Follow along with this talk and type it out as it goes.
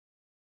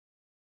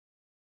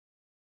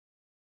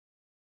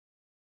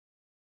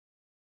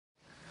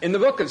In the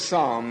book of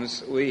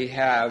Psalms, we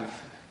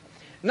have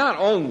not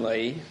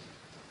only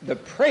the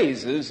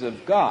praises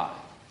of God,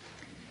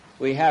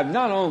 we have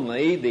not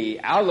only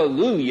the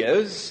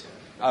alleluias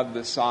of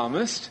the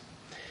psalmist,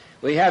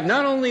 we have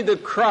not only the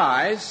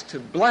cries to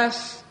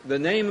bless the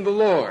name of the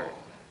Lord,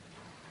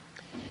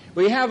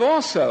 we have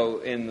also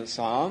in the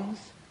Psalms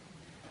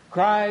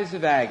cries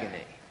of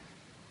agony.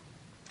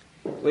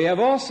 We have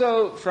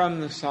also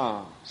from the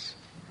Psalms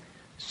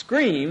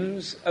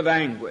screams of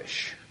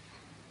anguish.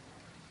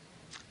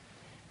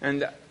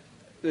 And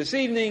this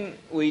evening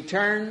we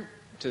turn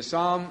to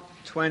Psalm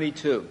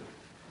 22.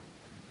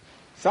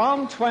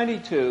 Psalm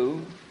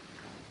 22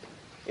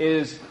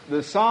 is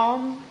the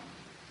psalm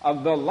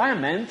of the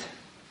lament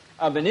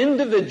of an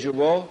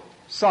individual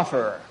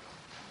sufferer.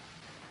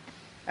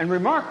 And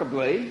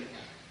remarkably,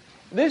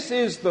 this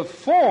is the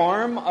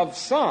form of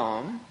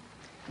psalm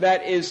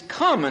that is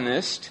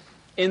commonest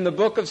in the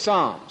book of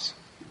Psalms.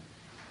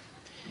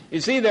 You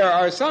see, there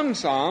are some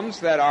psalms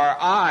that are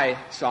I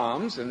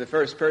psalms in the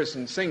first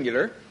person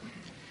singular.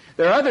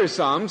 There are other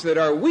psalms that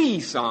are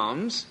we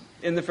psalms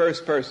in the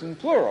first person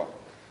plural.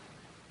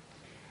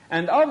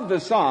 And of the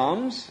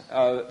psalms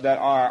that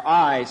are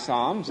I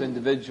psalms,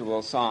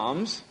 individual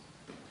psalms,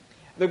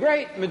 the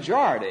great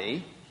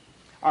majority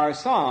are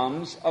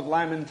psalms of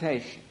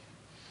lamentation.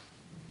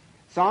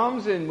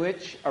 Psalms in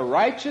which a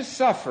righteous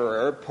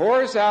sufferer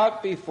pours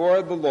out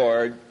before the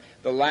Lord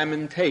the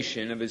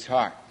lamentation of his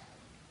heart.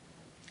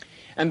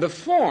 And the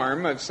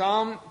form of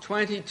Psalm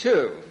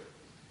 22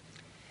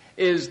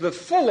 is the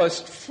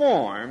fullest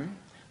form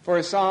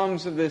for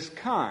psalms of this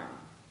kind.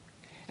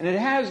 And it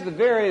has the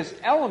various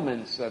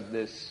elements of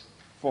this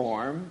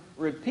form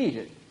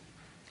repeated.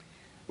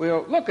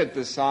 We'll look at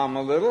the psalm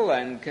a little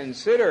and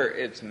consider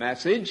its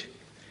message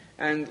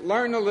and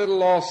learn a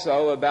little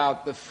also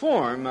about the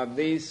form of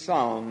these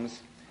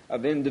psalms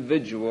of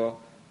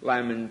individual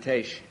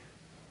lamentation.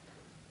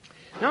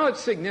 Now it's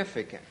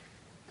significant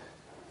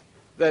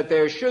that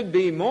there should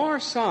be more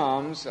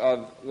psalms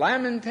of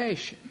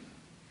lamentation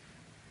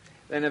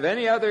than of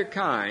any other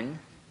kind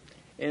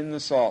in the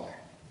Psalter.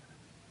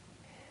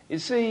 You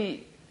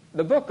see,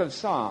 the book of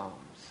Psalms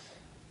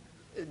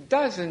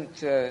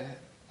doesn't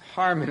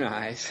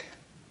harmonize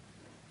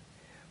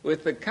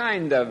with the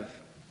kind of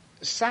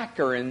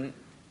saccharine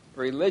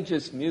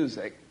religious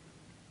music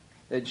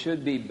that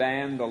should be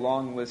banned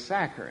along with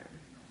saccharin.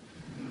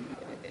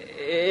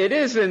 It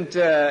isn't,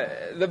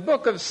 the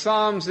book of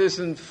Psalms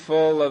isn't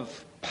full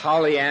of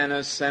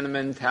Pollyanna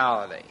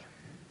sentimentality.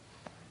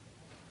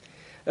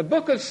 The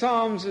book of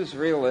Psalms is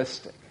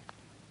realistic.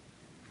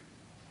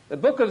 The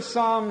book of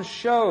Psalms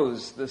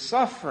shows the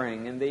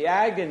suffering and the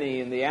agony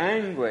and the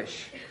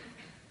anguish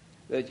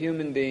that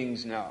human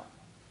beings know.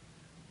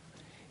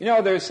 You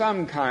know, there are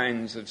some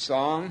kinds of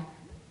song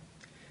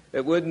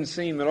that wouldn't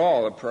seem at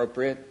all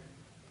appropriate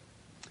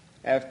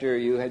after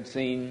you had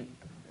seen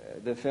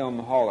the film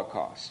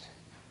Holocaust.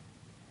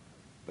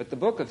 But the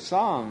book of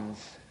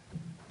Psalms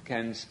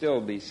can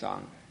still be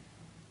sung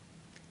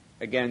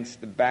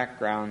against the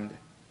background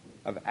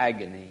of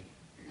agony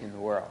in the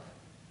world.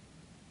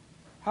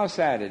 How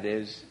sad it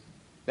is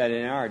that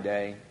in our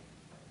day,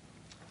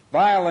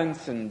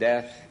 violence and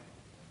death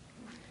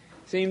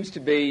seems to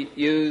be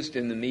used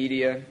in the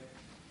media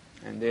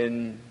and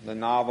in the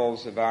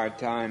novels of our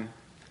time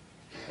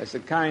as a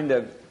kind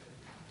of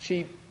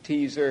cheap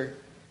teaser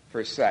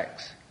for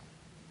sex.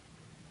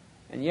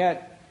 And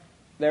yet,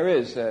 there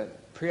is a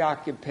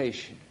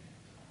preoccupation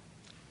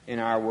in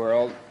our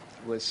world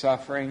with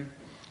suffering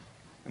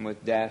and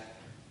with death.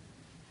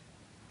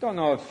 Don't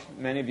know if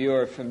many of you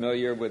are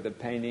familiar with the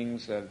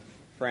paintings of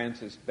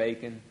Francis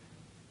Bacon,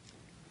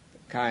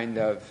 the kind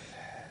of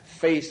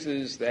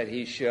faces that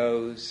he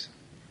shows.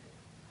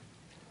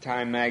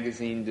 Time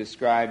magazine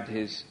described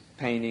his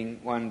painting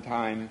one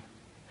time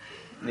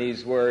in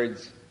these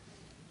words.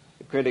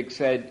 The critic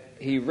said,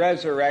 "He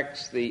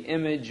resurrects the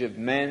image of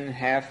men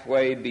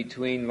halfway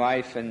between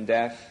life and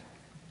death,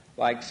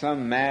 like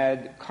some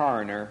mad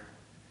coroner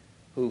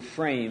who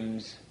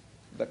frames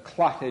the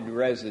clotted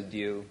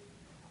residue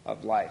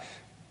of life."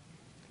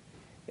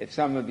 If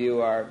some of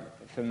you are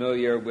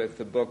familiar with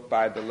the book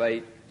by the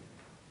late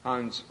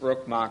Hans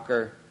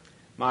Ruckmacher,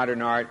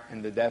 Modern Art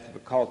and the Death of a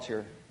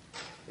Culture,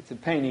 it's a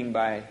painting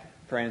by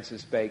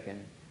Francis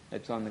Bacon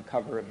that's on the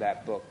cover of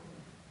that book.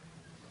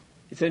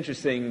 It's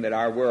interesting that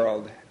our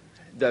world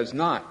does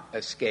not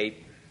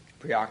escape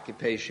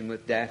preoccupation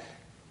with death,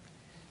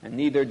 and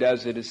neither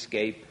does it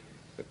escape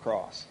the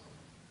cross.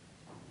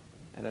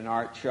 At an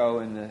art show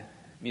in the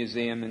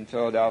museum in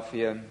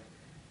Philadelphia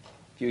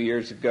a few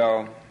years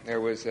ago, there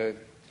was a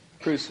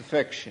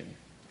crucifixion,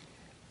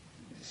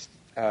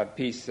 a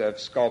piece of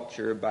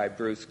sculpture by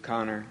Bruce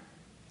Conner,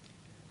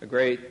 a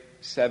great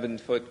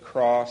 7-foot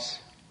cross,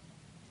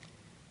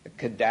 a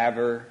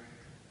cadaver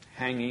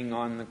hanging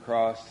on the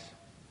cross,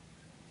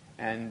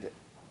 and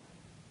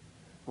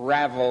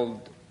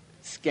raveled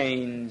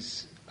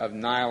skeins of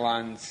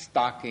nylon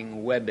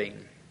stocking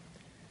webbing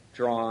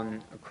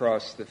drawn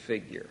across the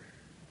figure.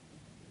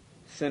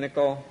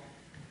 Cynical,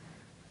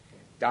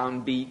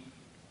 downbeat,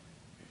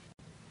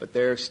 But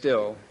there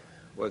still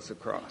was the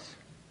cross.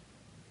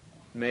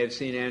 You may have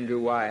seen Andrew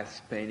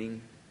Wyeth's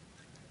painting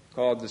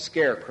called The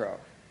Scarecrow.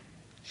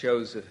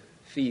 Shows a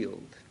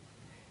field,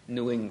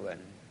 New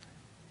England.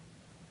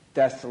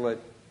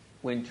 Desolate,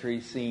 wintry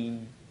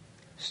scene,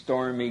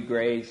 stormy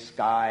gray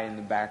sky in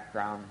the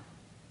background.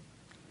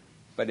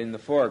 But in the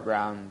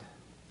foreground,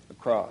 the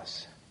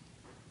cross.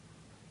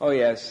 Oh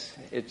yes,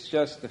 it's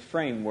just the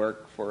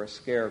framework for a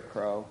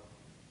scarecrow.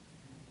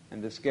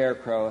 And the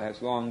scarecrow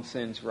has long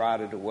since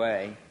rotted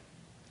away.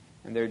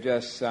 And they're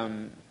just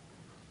some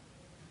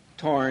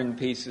torn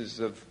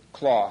pieces of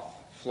cloth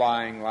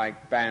flying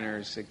like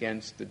banners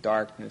against the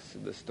darkness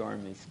of the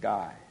stormy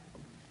sky.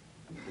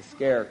 The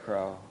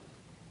scarecrow,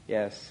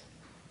 yes,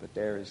 but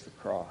there is the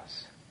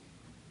cross.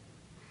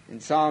 In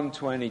Psalm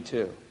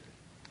 22,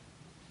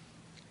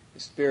 the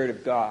Spirit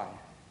of God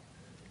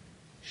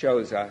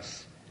shows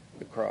us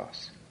the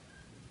cross.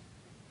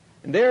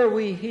 And there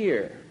we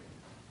hear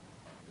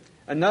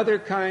another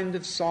kind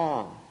of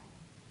song.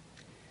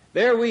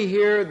 There we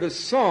hear the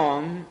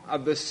song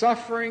of the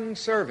suffering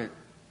servant.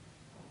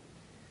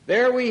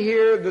 There we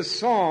hear the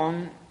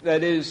song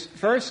that is,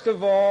 first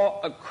of all,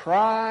 a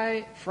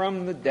cry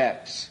from the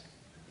depths,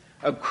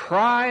 a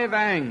cry of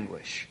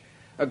anguish,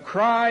 a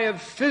cry of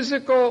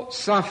physical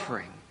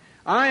suffering.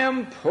 I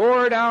am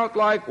poured out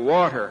like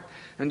water,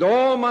 and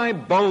all my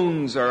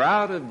bones are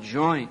out of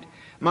joint.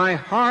 My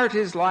heart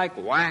is like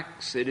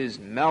wax, it is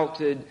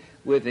melted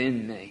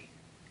within me.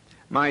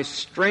 My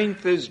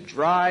strength is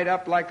dried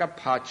up like a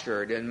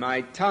potsherd, and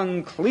my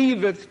tongue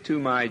cleaveth to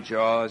my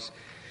jaws,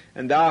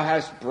 and thou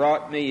hast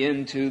brought me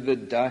into the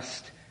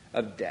dust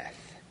of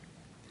death.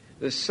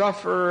 The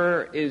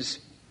sufferer is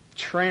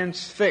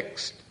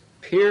transfixed,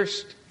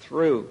 pierced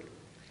through.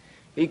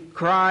 He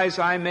cries,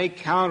 I may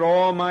count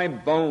all my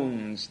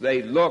bones.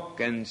 They look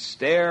and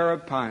stare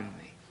upon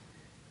me.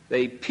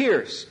 They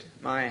pierced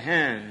my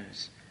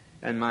hands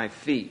and my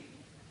feet.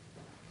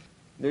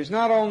 There's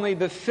not only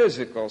the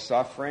physical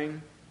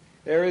suffering,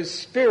 there is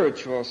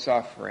spiritual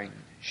suffering,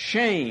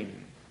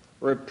 shame,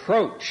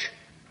 reproach,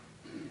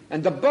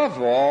 and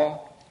above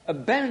all,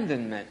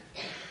 abandonment.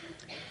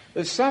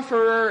 The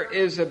sufferer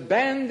is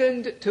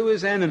abandoned to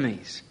his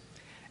enemies,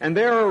 and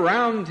they're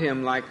around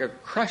him like a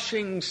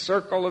crushing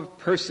circle of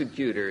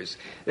persecutors.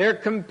 They're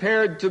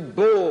compared to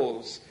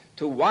bulls,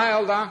 to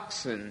wild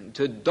oxen,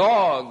 to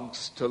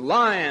dogs, to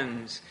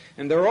lions,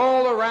 and they're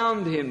all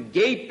around him,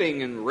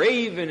 gaping and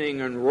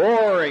ravening and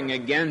roaring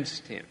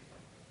against him.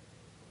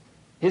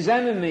 His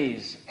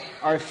enemies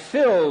are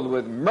filled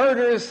with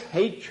murderous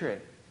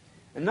hatred.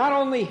 And not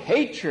only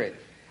hatred,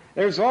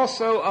 there's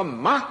also a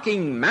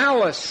mocking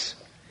malice,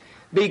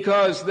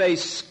 because they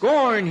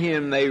scorn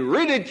him, they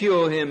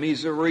ridicule him.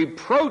 He's a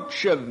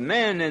reproach of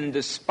men and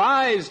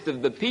despised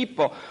of the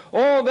people.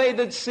 All they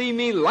that see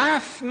me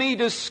laugh me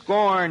to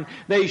scorn.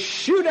 They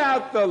shoot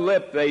out the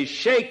lip, they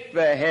shake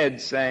the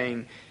head,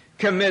 saying,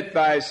 Commit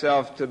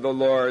thyself to the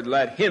Lord,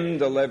 let him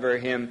deliver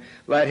him,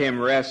 let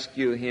him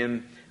rescue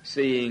him,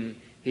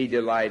 seeing he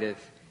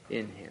delighteth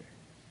in him.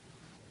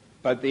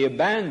 But the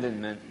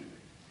abandonment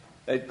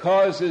that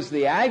causes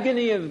the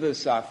agony of the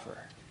sufferer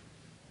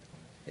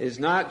is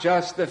not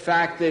just the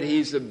fact that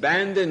he's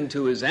abandoned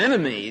to his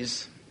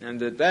enemies and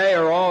that they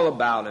are all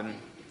about him.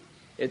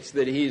 It's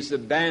that he's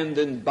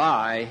abandoned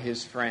by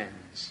his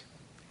friends.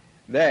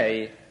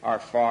 They are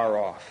far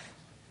off.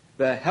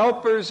 The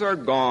helpers are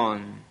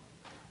gone.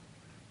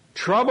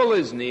 Trouble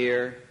is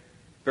near,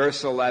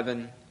 verse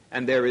 11,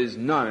 and there is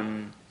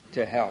none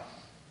to help.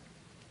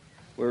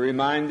 We're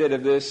reminded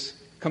of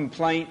this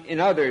complaint in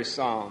other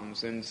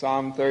Psalms. In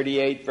Psalm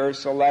 38,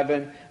 verse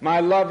 11,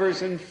 My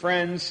lovers and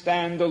friends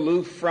stand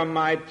aloof from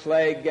my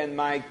plague, and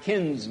my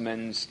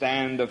kinsmen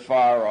stand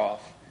afar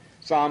off.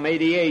 Psalm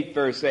 88,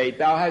 verse 8,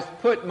 Thou hast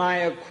put my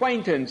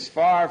acquaintance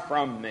far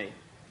from me.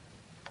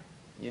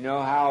 You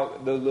know how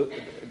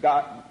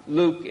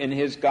Luke in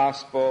his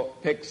gospel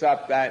picks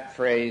up that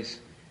phrase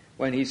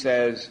when he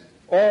says,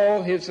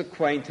 All his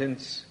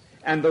acquaintance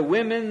and the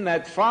women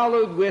that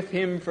followed with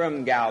him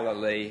from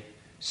Galilee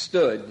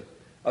stood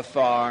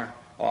afar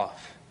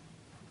off.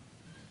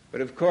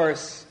 But of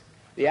course,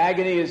 the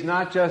agony is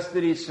not just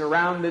that he's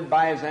surrounded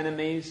by his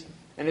enemies,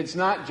 and it's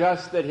not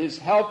just that his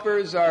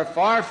helpers are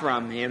far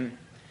from him.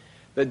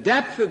 The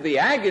depth of the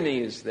agony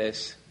is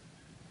this,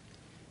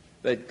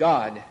 that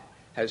God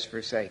has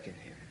forsaken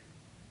him.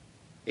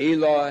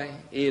 Eloi,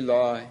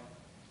 Eloi,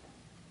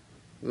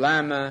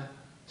 lama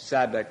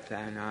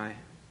sabachthani.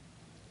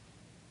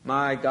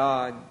 My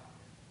God,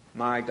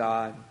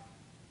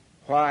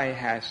 why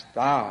hast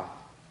thou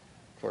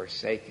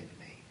forsaken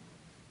me?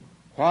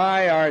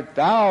 Why art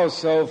thou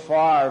so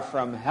far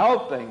from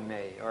helping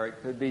me? Or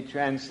it could be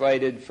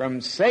translated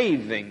from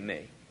saving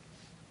me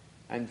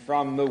and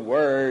from the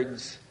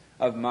words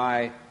of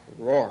my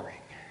roaring.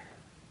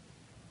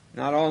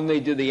 Not only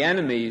do the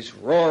enemies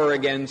roar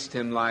against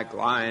him like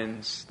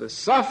lions, the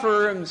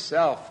sufferer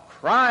himself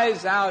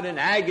cries out in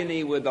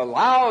agony with a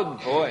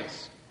loud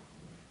voice,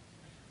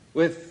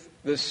 with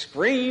the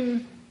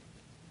scream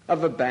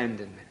of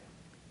abandonment.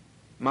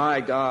 My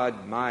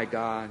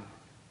God,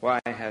 why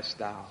hast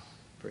thou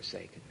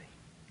forsaken me?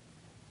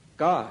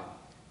 God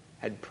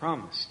had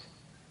promised,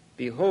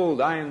 behold,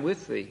 I am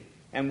with thee,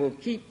 and will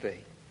keep thee.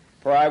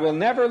 For I will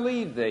never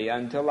leave thee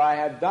until I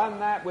have done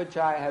that which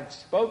I have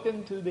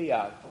spoken to thee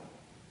of.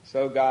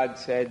 So God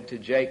said to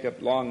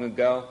Jacob long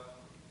ago.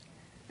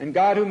 And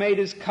God, who made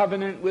his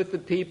covenant with the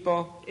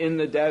people in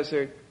the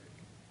desert,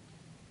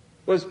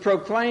 was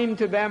proclaimed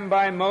to them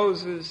by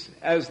Moses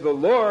as the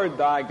Lord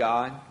thy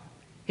God.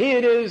 He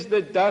it is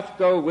that doth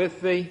go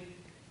with thee.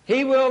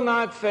 He will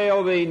not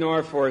fail thee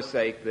nor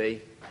forsake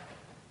thee.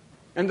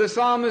 And the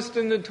psalmist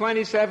in the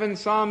 27th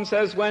Psalm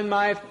says, when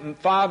my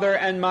father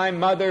and my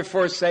mother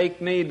forsake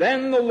me,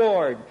 then the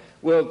Lord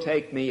will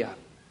take me up.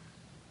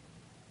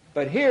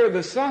 But here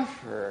the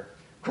sufferer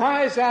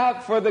cries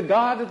out for the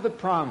God of the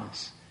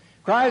promise,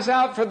 cries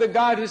out for the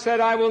God who said,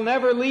 I will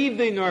never leave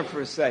thee nor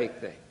forsake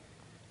thee.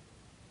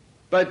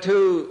 But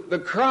to the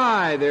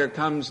cry there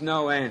comes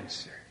no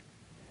answer.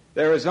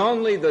 There is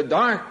only the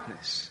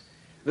darkness,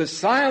 the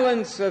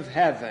silence of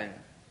heaven,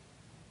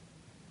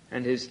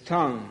 and his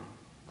tongue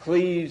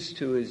cleaves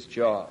to his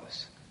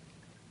jaws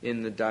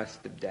in the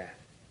dust of death.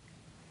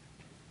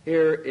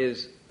 Here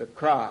is the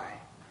cry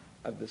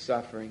of the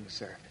suffering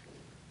servant.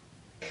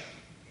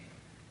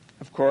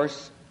 Of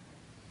course,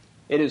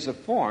 it is a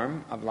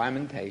form of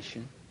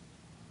lamentation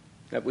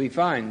that we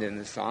find in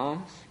the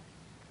Psalms,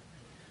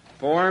 a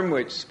form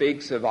which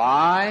speaks of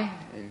I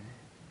and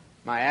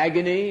my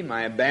agony,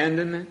 my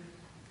abandonment,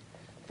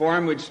 a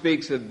form which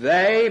speaks of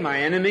they, my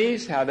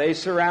enemies, how they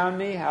surround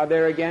me, how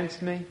they're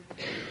against me,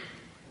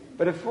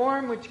 but a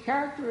form which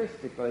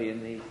characteristically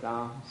in these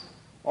Psalms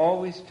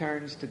always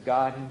turns to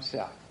God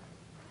himself.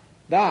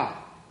 Thou,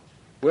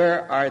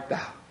 where art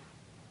thou?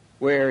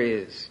 Where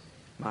is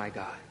my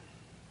God?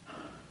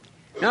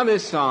 Now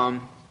this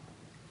psalm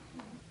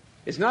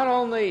is not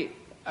only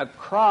a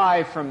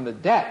cry from the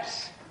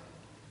depths,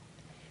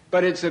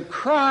 but it's a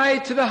cry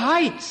to the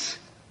heights.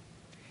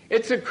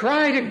 It's a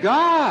cry to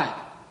God.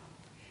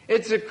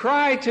 It's a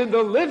cry to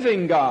the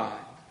living God.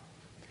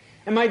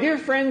 And my dear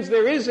friends,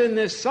 there is in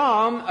this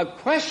psalm a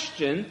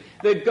question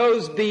that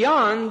goes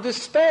beyond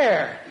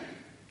despair.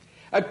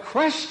 A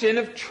question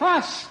of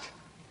trust.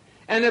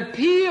 An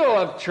appeal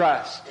of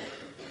trust.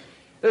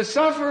 The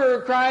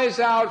sufferer cries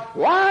out,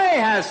 why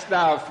hast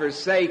thou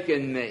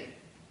forsaken me?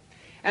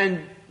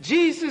 And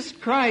Jesus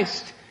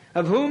Christ,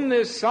 of whom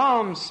this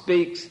psalm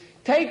speaks,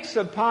 takes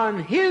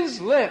upon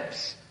his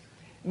lips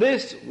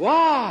this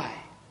why.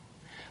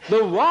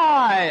 The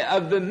why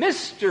of the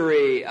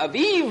mystery of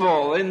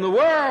evil in the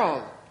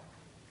world.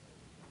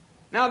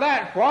 Now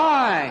that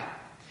why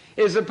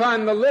is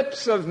upon the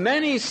lips of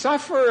many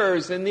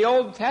sufferers in the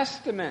Old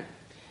Testament.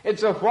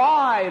 It's a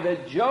why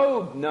that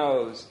Job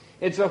knows.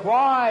 It's a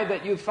why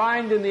that you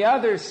find in the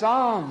other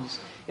Psalms.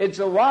 It's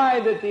a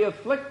why that the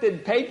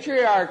afflicted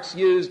patriarchs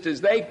used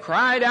as they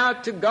cried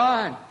out to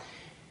God.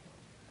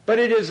 But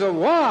it is a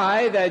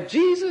why that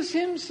Jesus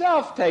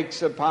himself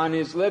takes upon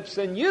his lips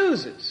and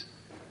uses.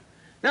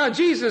 Now,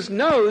 Jesus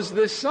knows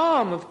this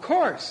psalm, of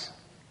course.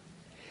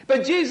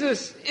 But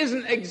Jesus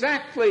isn't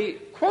exactly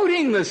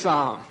quoting the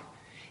psalm.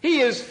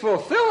 He is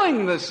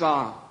fulfilling the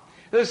psalm.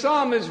 The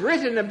psalm is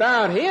written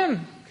about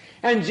him.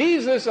 And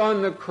Jesus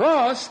on the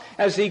cross,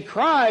 as he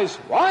cries,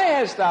 why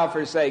hast thou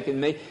forsaken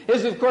me,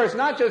 is of course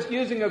not just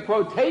using a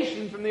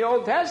quotation from the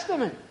Old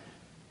Testament.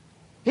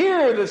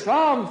 Here the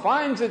psalm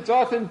finds its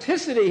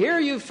authenticity. Here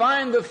you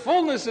find the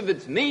fullness of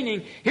its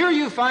meaning. Here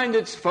you find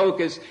its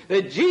focus,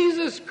 that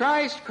Jesus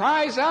Christ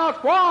cries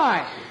out,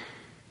 why?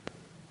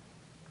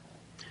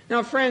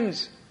 Now,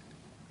 friends,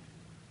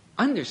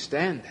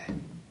 understand that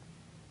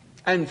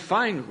and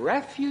find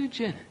refuge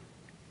in it.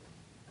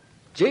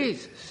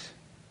 Jesus,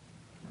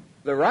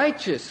 the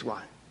righteous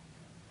one,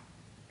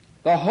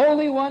 the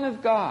Holy One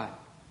of God,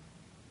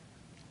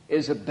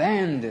 is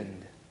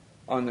abandoned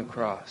on the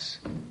cross.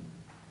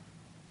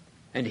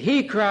 And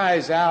he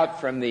cries out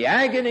from the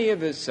agony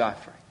of his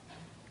suffering,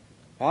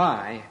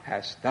 why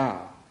hast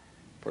thou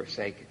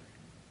forsaken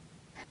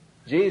me?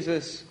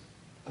 Jesus,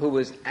 who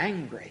was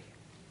angry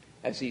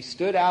as he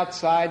stood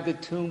outside the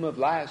tomb of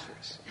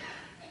Lazarus.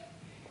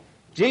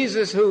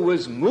 Jesus, who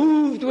was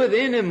moved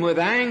within him with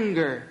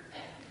anger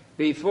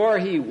before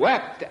he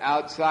wept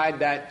outside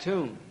that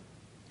tomb.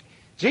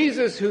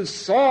 Jesus, who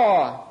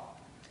saw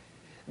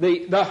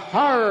the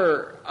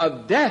horror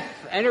of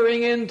death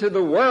entering into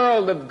the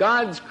world of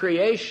God's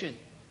creation.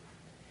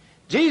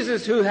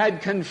 Jesus, who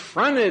had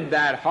confronted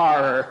that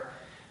horror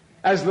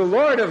as the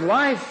Lord of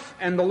life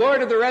and the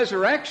Lord of the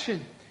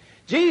resurrection.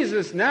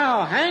 Jesus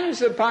now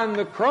hangs upon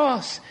the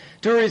cross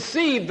to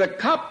receive the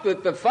cup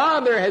that the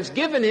Father has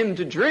given him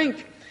to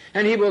drink,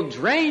 and he will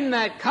drain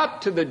that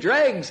cup to the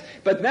dregs,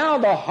 but now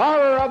the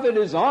horror of it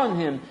is on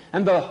him.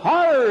 And the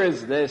horror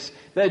is this,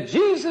 that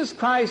Jesus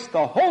Christ,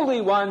 the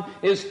Holy One,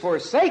 is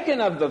forsaken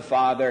of the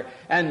Father,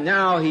 and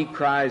now he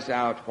cries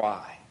out,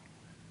 why?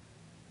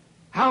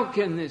 How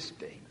can this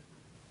be?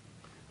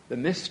 The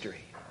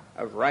mystery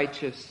of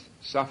righteous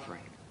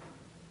suffering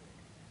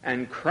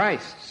and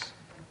Christ's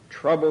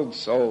troubled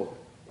soul.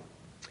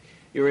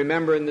 You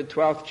remember in the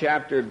 12th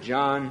chapter of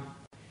John,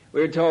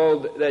 we're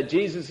told that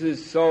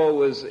Jesus' soul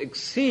was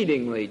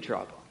exceedingly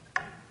troubled.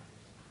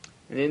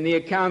 And in the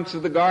accounts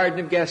of the Garden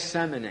of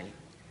Gethsemane,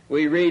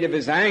 we read of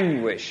his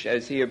anguish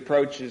as he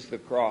approaches the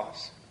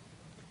cross.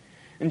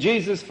 And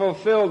Jesus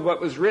fulfilled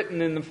what was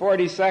written in the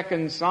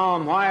 42nd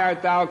Psalm, "Why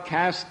art thou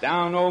cast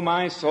down, O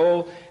my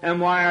soul,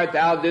 and why art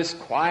thou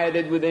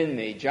disquieted within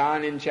me?"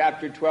 John in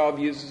chapter 12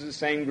 uses the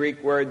same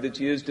Greek word that's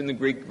used in the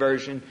Greek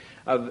version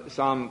of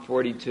Psalm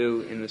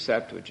 42 in the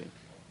Septuagint.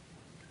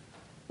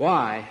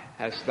 Why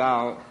hast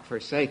thou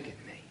forsaken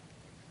me?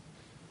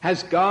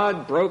 Has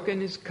God broken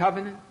his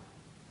covenant?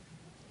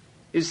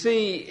 You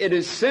see, it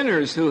is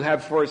sinners who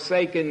have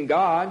forsaken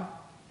God.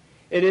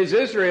 It is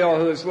Israel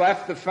who has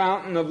left the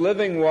fountain of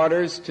living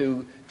waters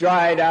to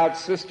dried out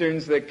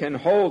cisterns that can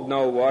hold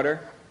no water.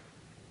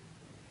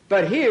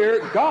 But here,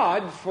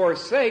 God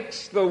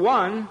forsakes the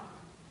one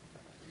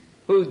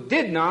who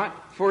did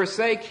not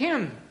forsake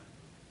him.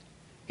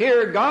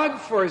 Here, God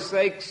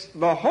forsakes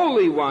the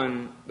Holy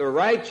One, the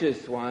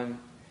righteous one,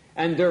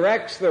 and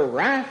directs the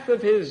wrath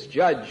of his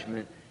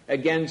judgment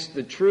against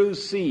the true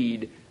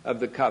seed of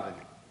the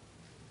covenant.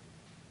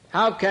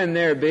 How can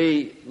there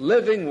be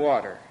living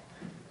water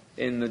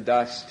in the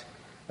dust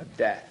of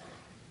death?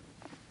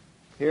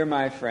 Here,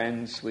 my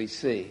friends, we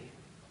see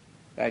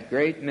that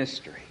great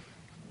mystery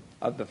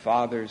of the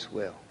Father's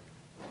will.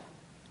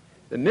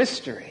 The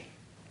mystery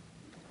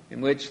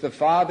in which the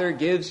Father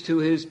gives to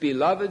his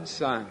beloved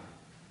Son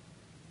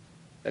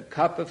the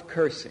cup of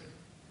cursing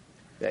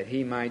that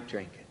he might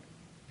drink it.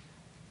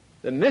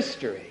 The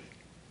mystery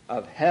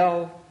of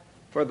hell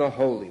for the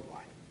Holy One.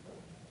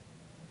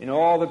 In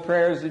all the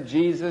prayers of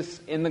Jesus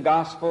in the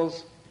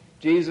Gospels,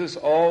 Jesus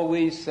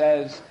always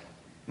says,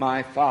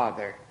 "My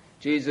Father."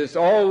 Jesus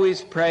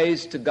always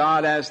prays to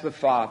God as the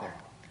Father.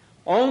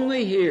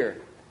 Only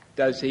here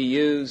does he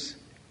use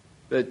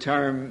the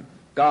term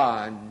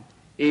God,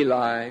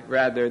 Eli,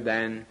 rather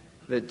than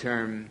the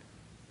term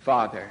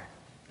Father,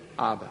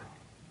 Abba.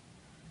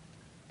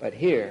 But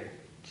here,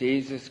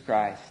 Jesus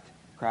Christ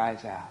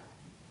cries out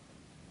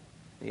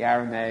the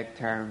Aramaic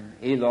term,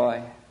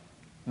 Eloi,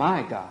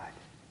 my God,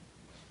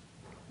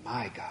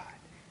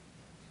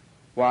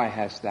 why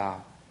hast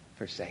thou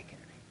forsaken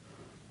me?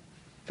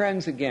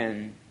 Friends,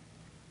 again,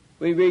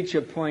 we reach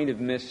a point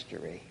of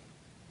mystery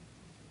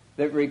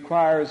that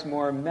requires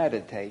more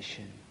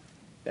meditation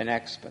than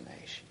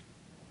explanation.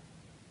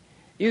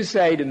 You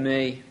say to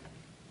me,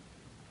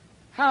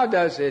 how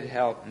does it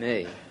help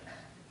me?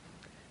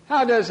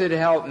 How does it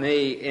help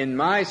me in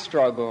my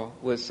struggle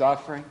with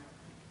suffering?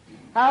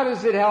 How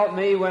does it help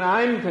me when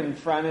I'm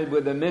confronted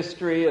with the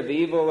mystery of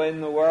evil in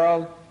the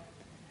world?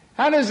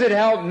 How does it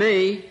help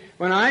me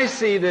when I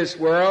see this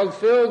world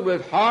filled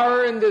with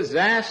horror and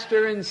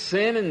disaster and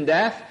sin and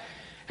death?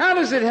 How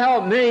does it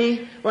help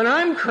me when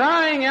I'm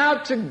crying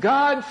out to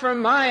God for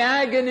my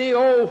agony?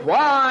 Oh,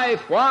 why?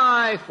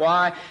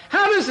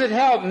 How does it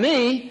help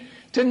me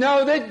to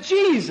know that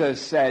Jesus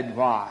said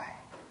why?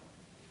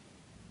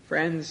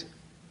 Friends,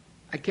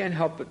 I can't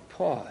help but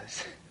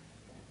pause.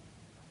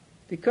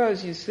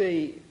 Because, you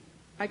see,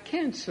 I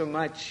can't so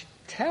much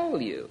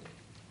tell you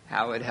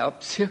how it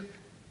helps you.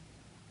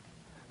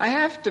 I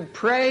have to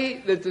pray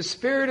that the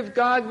Spirit of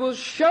God will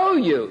show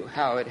you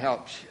how it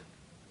helps you.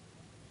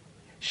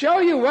 Show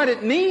you what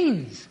it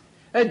means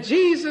that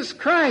Jesus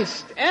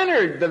Christ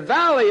entered the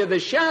valley of the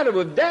shadow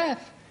of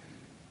death.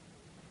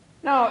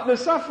 Now, the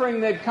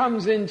suffering that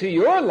comes into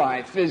your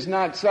life is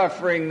not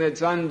suffering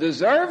that's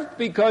undeserved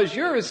because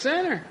you're a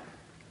sinner.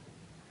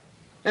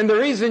 And the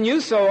reason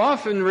you so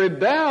often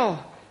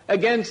rebel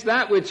against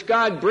that which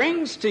God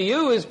brings to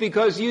you is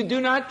because you do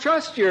not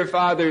trust your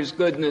Father's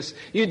goodness.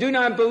 You do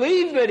not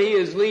believe that He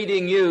is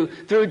leading you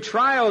through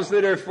trials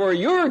that are for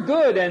your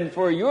good and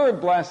for your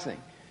blessing.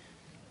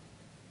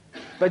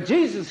 But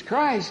Jesus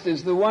Christ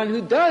is the one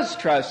who does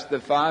trust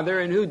the Father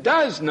and who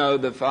does know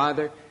the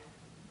Father.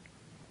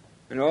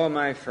 And oh,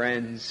 my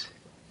friends,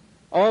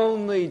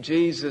 only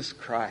Jesus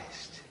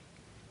Christ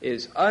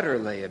is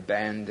utterly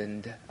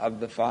abandoned of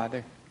the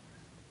Father.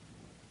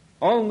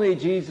 Only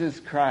Jesus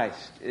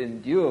Christ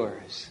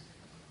endures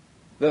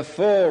the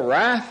full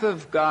wrath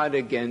of God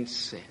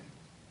against sin,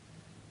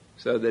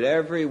 so that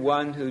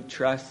everyone who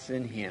trusts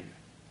in Him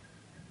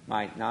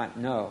might not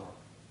know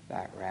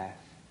that wrath,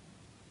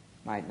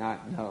 might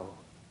not know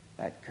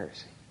that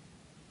cursing.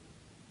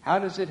 How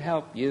does it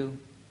help you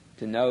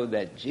to know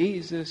that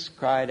Jesus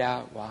cried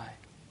out why?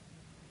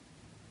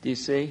 Do you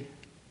see?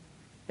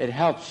 It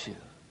helps you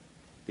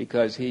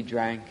because He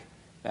drank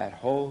that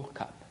whole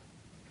cup.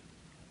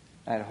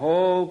 That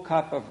whole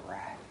cup of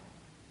wrath.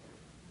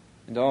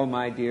 And oh,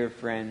 my dear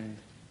friend,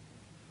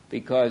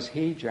 because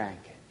He drank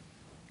it,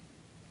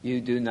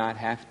 you do not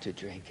have to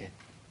drink it.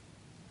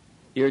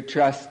 Your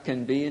trust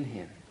can be in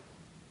Him.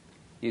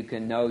 You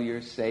can know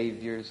your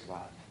Savior's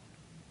love.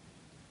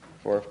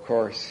 For, of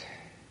course,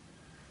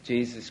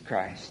 Jesus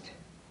Christ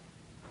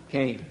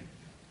came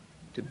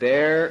to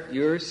bear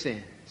your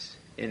sins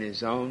in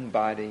His own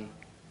body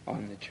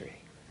on the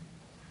tree.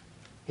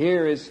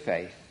 Here is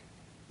faith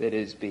that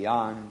is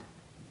beyond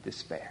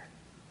despair.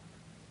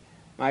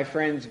 My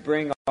friends,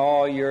 bring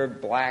all your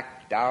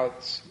black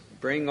doubts,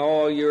 bring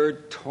all your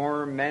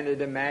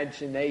tormented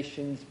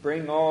imaginations,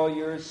 bring all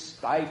your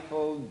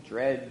stifled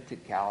dread to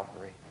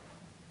Calvary,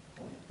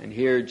 and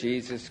hear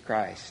Jesus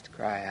Christ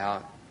cry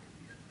out,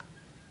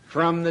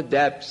 "From the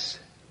depths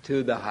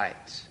to the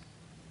heights,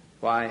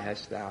 why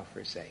hast thou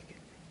forsaken me?"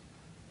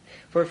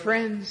 For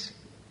friends,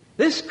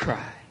 this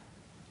cry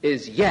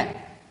is yet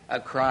a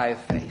cry of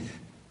faith.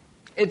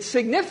 It's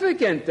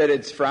significant that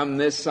it's from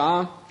this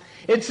psalm.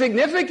 It's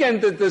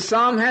significant that the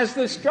psalm has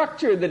the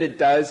structure that it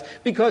does,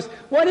 because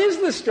what is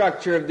the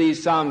structure of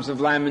these psalms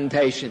of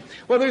lamentation?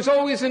 Well, there's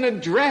always an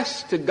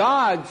address to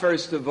God,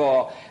 first of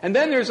all, and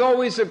then there's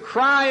always a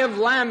cry of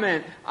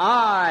lament,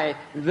 I,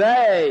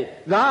 they,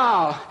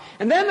 thou,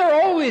 and then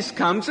there always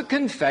comes a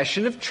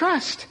confession of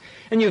trust.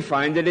 And you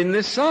find it in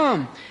this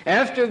psalm.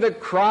 After the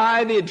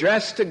cry, the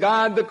address to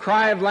God, the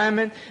cry of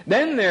lament,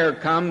 then there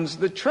comes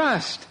the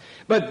trust.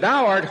 But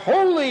thou art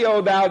holy,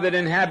 O thou that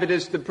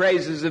inhabitest the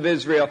praises of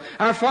Israel.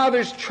 Our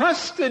fathers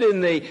trusted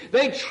in thee.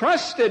 They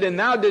trusted, and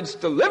thou didst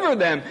deliver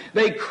them.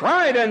 They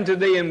cried unto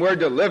thee and were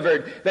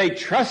delivered. They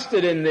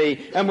trusted in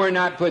thee and were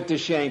not put to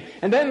shame.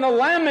 And then the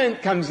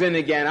lament comes in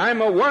again. I'm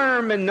a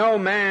worm and no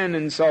man,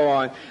 and so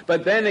on.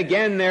 But then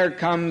again there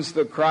comes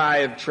the cry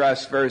of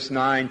trust, verse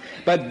 9.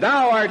 But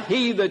thou art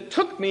he that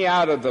took me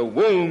out of the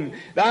womb.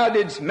 Thou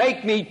didst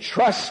make me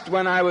trust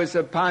when I was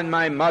upon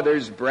my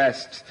mother's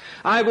breasts.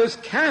 I was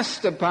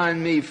cast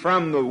upon me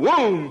from the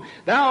womb.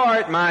 Thou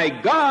art my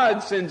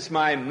God since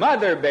my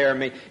mother bare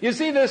me. You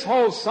see, this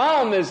whole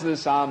psalm is the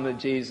psalm of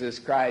Jesus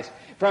Christ.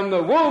 From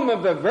the womb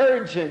of the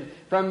Virgin,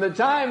 from the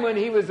time when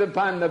he was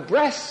upon the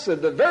breasts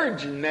of the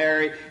Virgin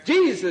Mary,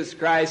 Jesus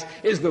Christ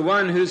is the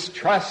one whose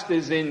trust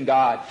is in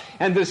God.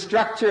 And the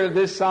structure of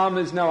this psalm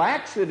is no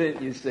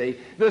accident, you see.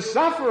 The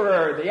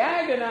sufferer, the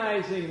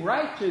agonizing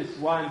righteous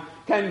one,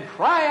 can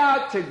cry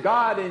out to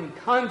God in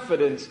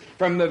confidence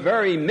from the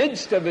very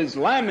midst of his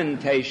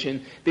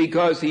lamentation,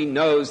 because he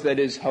knows that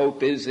his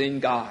hope is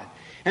in God.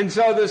 And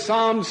so the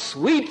psalm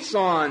sweeps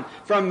on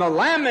from the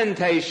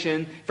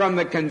lamentation, from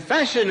the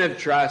confession of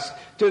trust,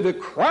 to the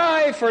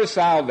cry for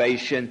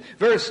salvation.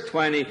 Verse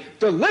 20,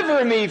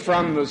 deliver me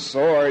from the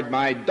sword,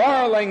 my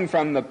darling,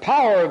 from the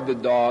power of the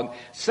dog.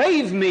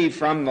 Save me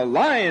from the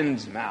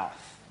lion's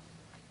mouth.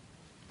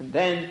 And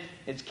then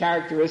it's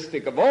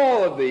characteristic of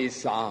all of these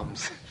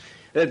psalms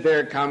that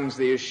there comes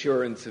the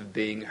assurance of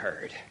being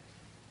heard.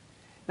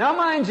 Now,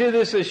 mind you,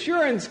 this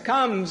assurance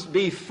comes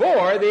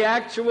before the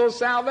actual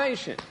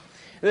salvation.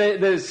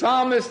 The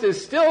psalmist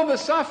is still the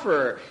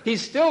sufferer.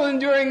 He's still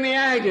enduring the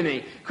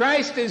agony.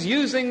 Christ is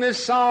using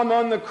this psalm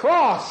on the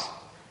cross.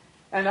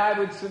 And I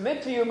would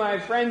submit to you, my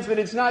friends, that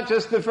it's not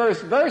just the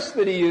first verse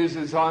that he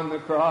uses on the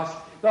cross.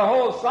 The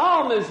whole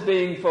psalm is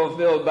being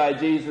fulfilled by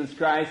Jesus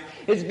Christ.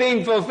 It's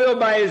being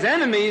fulfilled by his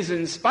enemies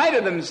in spite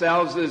of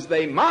themselves as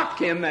they mock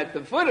him at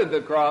the foot of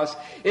the cross.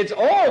 It's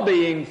all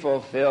being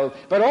fulfilled,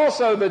 but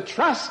also the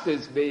trust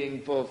is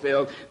being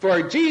fulfilled.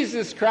 For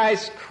Jesus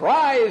Christ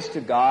cries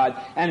to God,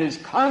 and his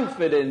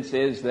confidence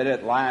is that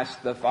at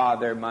last the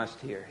Father must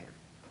hear him.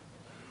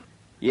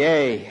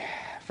 Yea,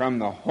 from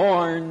the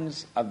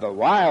horns of the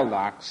wild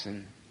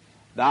oxen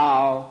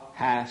thou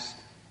hast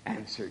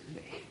answered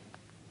me.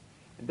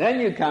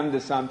 Then you come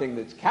to something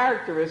that's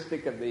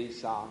characteristic of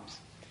these psalms.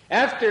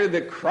 After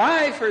the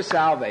cry for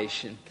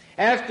salvation,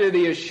 after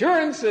the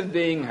assurance of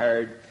being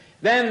heard,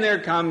 then there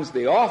comes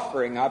the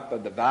offering up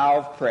of the vow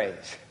of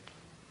praise.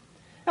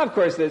 Now, of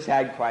course, this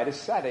had quite a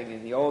setting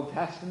in the Old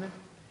Testament.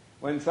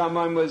 When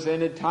someone was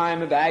in a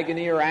time of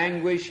agony or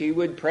anguish, he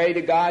would pray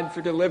to God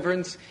for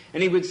deliverance,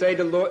 and he would say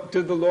to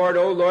the Lord,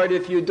 "O Lord,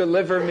 if you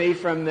deliver me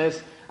from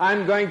this,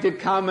 I'm going to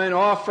come and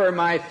offer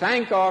my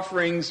thank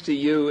offerings to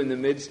you in the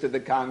midst of the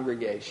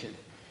congregation."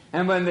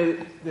 And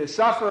when the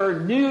sufferer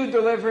knew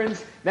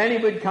deliverance, then he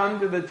would come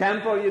to the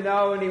temple,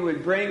 and he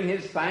would bring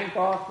his thank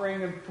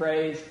offering of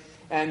praise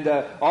and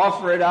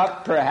offer it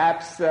up,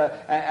 perhaps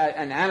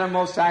an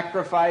animal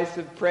sacrifice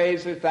of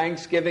praise or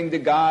thanksgiving to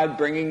God,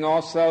 bringing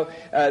also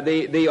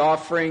the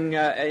offering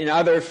in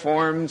other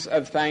forms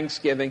of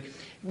thanksgiving,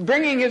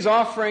 bringing his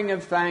offering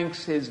of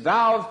thanks, his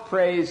vow of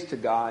praise to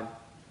God.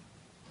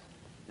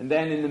 And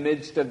then in the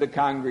midst of the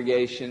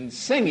congregation,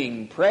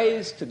 singing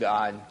praise to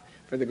God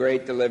for the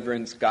great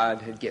deliverance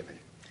God had given.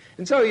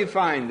 And so you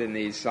find in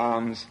these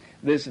psalms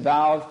this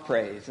vow of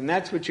praise. And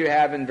that's what you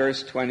have in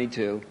verse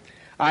 22.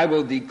 I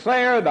will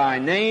declare thy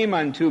name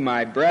unto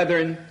my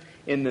brethren.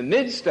 In the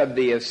midst of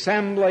the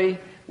assembly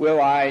will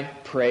I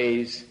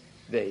praise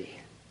thee.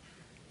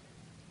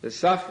 The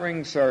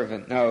suffering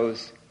servant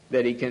knows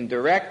that he can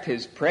direct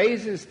his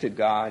praises to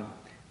God,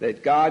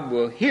 that God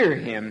will hear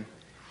him,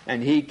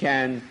 and he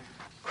can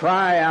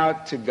cry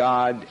out to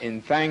God in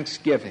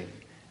thanksgiving.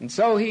 And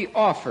so he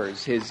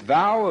offers his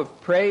vow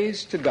of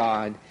praise to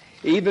God.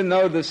 Even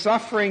though the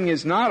suffering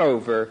is not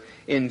over,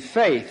 in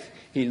faith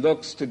he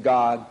looks to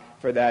God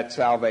for that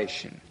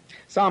salvation.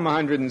 Psalm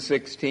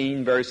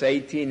 116, verse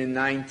 18 and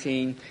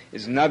 19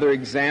 is another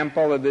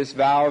example of this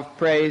vow of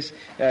praise.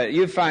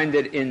 You find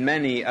it in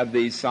many of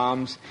these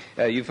psalms.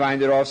 You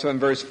find it also in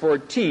verse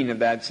 14 of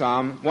that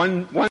psalm.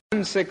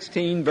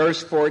 116,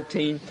 verse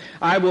 14,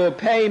 I will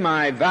pay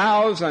my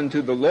vows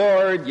unto the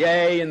Lord,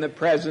 yea, in the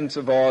presence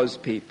of all his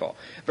people.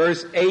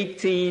 Verse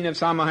 18 of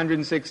Psalm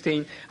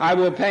 116, I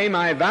will pay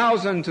my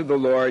vows unto the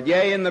Lord,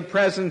 yea, in the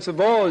presence of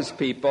all his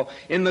people,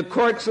 in the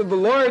courts of the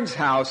Lord's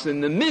house,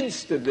 in the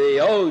midst of thee,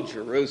 O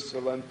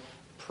Jerusalem.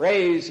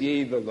 Praise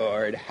ye the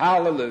Lord.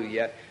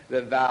 Hallelujah.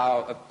 The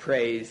vow of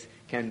praise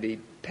can be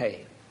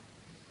paid.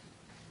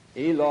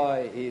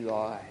 Eloi,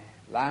 Eloi,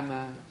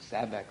 lama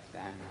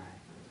sabachthani.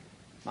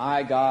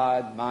 My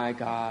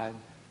God,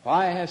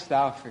 why hast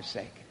thou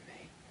forsaken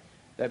me?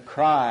 The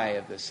cry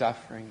of the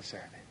suffering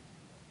servant.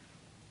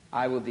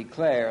 I will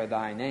declare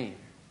thy name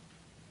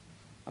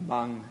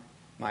among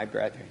my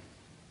brethren.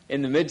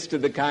 In the midst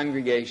of the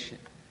congregation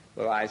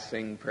will I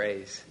sing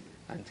praise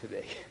unto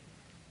thee.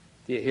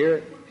 Do you hear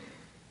it?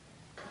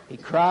 He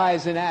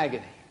cries in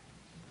agony.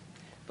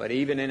 But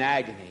even in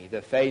agony,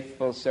 the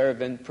faithful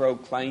servant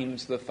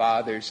proclaims the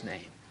Father's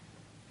name.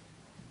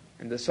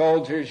 And the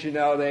soldiers,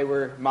 they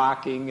were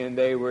mocking and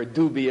they were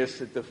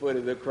dubious at the foot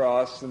of the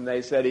cross, and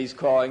they said he's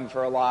calling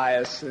for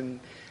Elias, and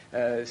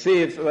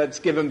let's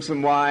give him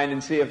some wine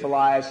and see if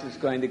Elias is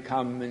going to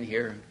come and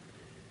hear him.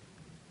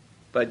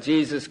 But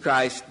Jesus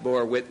Christ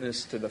bore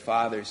witness to the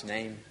Father's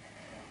name,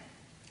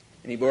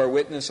 and he bore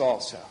witness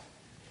also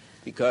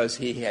because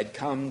he had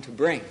come to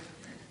bring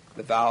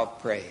the vow of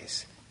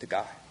praise to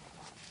God.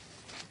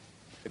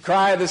 The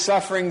cry of the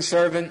suffering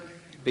servant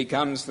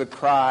becomes the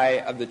cry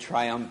of the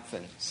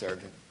triumphant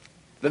servant,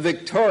 the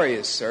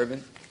victorious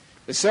servant,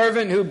 the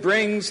servant who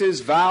brings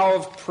his vow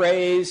of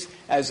praise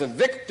as a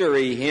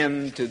victory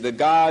hymn to the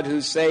God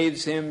who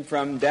saves him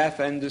from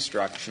death and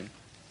destruction.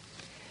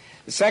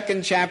 The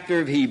 2nd chapter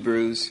of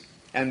Hebrews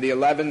and the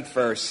 11th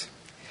verse.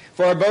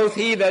 For both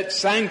he that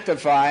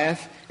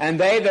sanctifieth and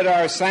they that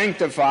are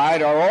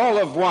sanctified are all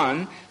of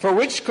one, for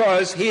which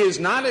cause he is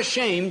not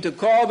ashamed to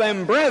call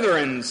them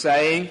brethren,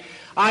 saying,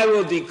 I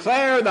will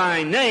declare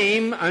thy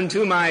name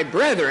unto my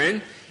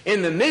brethren.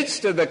 In the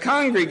midst of the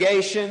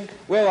congregation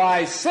will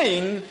I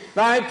sing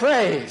thy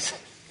praise.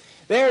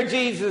 There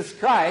Jesus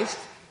Christ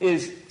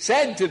is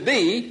said to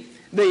be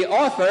the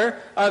author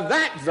of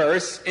that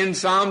verse in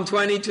Psalm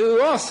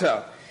 22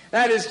 also.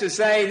 That is to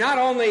say, not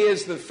only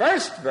is the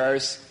first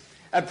verse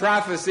a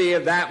prophecy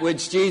of that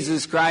which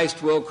Jesus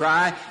Christ will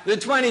cry, the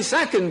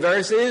 22nd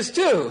verse is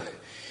too.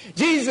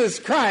 Jesus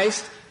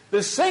Christ,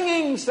 the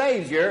singing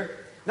Savior,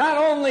 not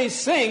only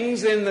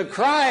sings in the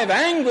cry of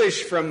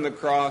anguish from the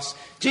cross,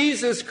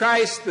 Jesus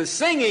Christ, the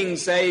singing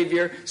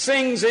Savior,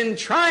 sings in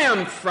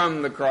triumph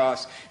from the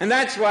cross. And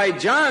that's why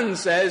John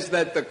says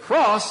that the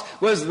cross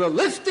was the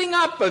lifting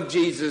up of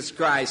Jesus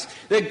Christ,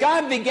 that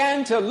God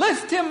began to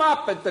lift him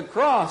up at the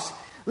cross,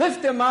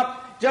 lift him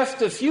up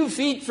just a few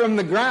feet from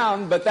the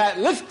ground, but that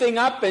lifting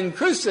up in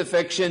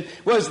crucifixion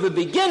was the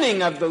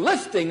beginning of the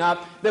lifting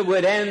up that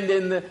would end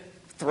in the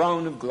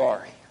throne of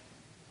glory.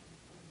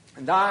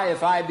 And I,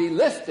 if I be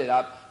lifted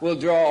up, will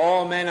draw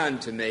all men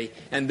unto me.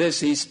 And this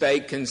he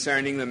spake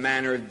concerning the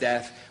manner of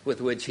death with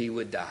which he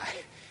would die.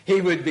 He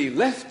would be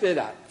lifted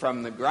up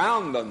from the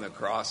ground on the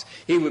cross.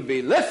 He would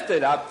be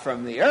lifted up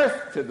from the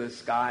earth to the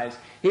skies.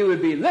 He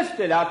would be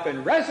lifted up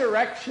in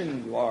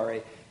resurrection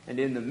glory. And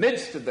in the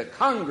midst of the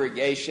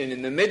congregation,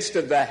 in the midst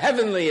of the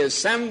heavenly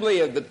assembly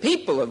of the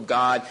people of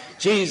God,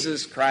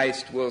 Jesus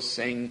Christ will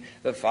sing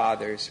the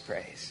Father's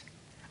praise.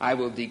 I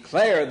will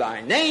declare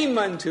thy name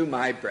unto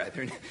my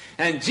brethren.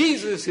 And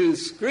Jesus, who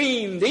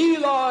screamed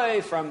Eloi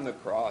from the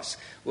cross,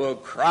 will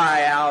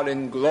cry out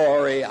in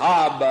glory,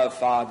 Abba,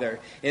 Father,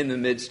 in the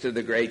midst of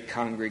the great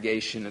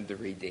congregation of the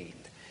redeemed.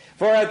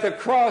 For at the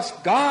cross,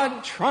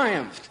 God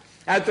triumphed.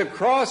 At the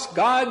cross,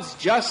 God's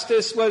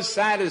justice was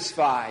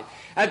satisfied.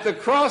 At the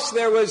cross,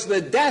 there was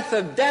the death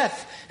of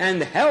death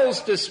and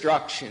hell's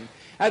destruction.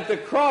 At the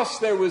cross,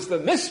 there was the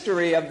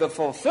mystery of the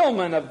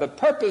fulfillment of the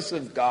purpose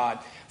of God.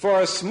 For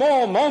a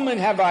small moment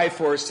have I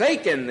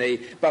forsaken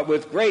thee, but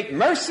with great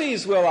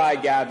mercies will I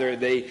gather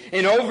thee.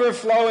 In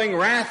overflowing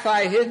wrath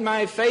I hid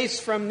my face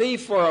from thee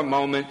for a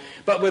moment,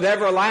 but with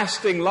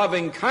everlasting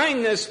loving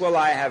kindness will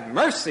I have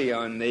mercy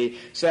on thee,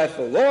 saith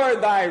the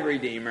Lord thy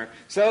Redeemer.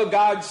 So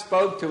God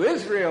spoke to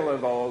Israel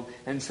of old,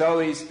 and so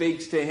he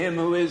speaks to him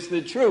who is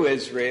the true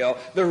Israel,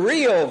 the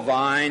real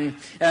vine,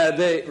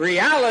 the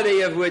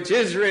reality of which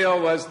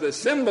Israel was the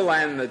symbol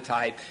and the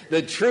type,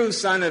 the true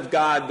Son of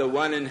God, the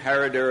one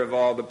inheritor of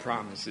all the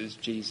promises,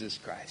 Jesus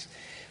Christ.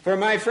 For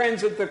my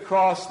friends, at the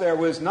cross there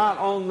was not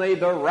only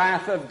the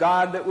wrath of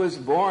God that was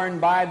borne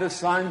by the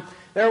Son,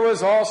 there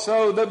was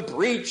also the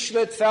breach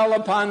that fell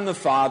upon the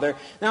Father.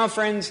 Now,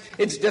 friends,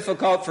 it's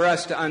difficult for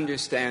us to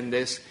understand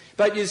this.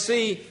 But you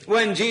see,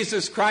 when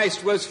Jesus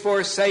Christ was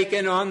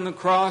forsaken on the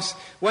cross,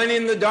 when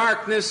in the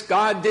darkness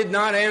God did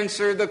not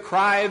answer the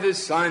cry of his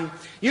Son,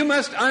 you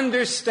must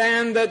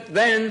understand that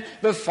then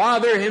the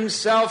Father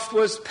himself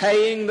was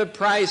paying the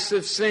price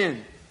of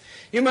sin.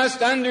 You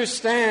must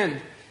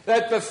understand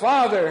that the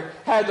Father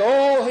had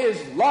all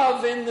his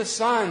love in the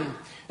Son,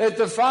 that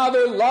the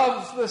Father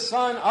loves the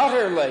Son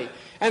utterly,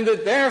 and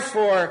that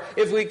therefore,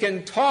 if we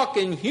can talk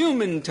in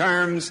human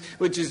terms,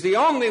 which is the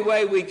only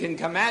way we can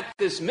come at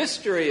this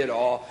mystery at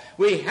all,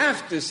 we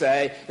have to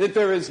say that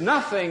there is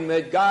nothing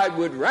that God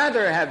would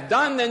rather have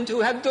done than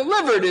to have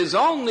delivered his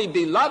only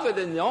beloved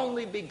and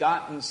only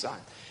begotten Son.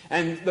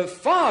 And the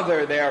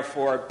Father,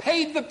 therefore,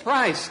 paid the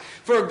price.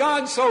 For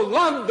God so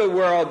loved the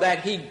world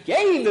that he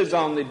gave his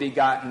only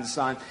begotten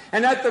Son.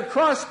 And at the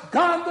cross,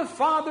 God the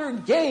Father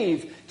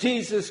gave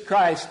Jesus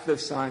Christ the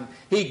Son.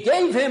 He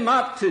gave him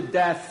up to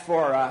death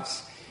for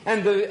us.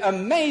 And the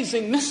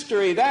amazing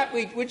mystery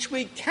which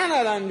we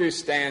cannot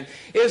understand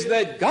is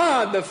that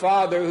God the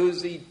Father,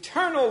 whose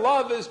eternal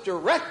love is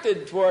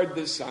directed toward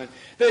the Son,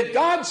 that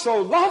God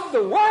so loved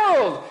the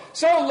world,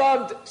 so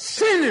loved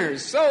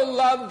sinners, so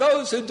loved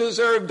those who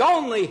deserved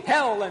only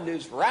hell and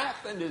his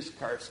wrath and his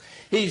curse.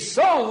 He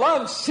so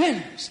loved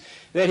sinners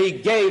that he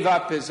gave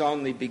up his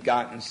only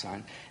begotten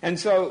Son. And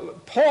so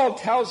Paul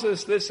tells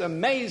us this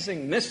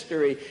amazing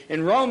mystery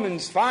in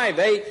Romans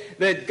 5:8,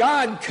 that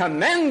God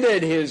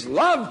commended his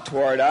love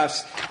toward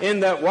us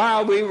in that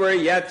while we were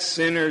yet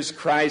sinners,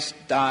 Christ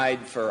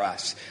died for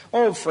us.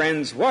 Oh,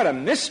 friends, what a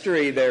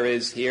mystery there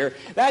is here.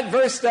 That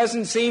verse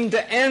doesn't seem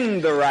to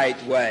end the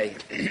right way.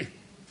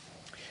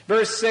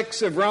 Verse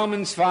 6 of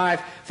Romans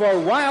 5, for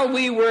while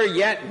we were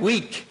yet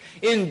weak,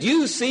 in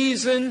due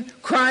season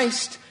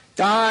Christ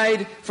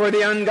died for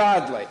the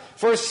ungodly.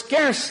 For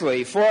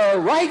scarcely for a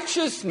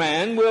righteous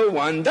man will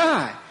one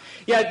die.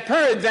 Yet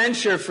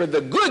peradventure for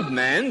the good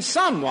man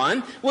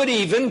someone would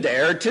even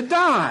dare to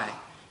die.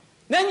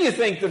 Then you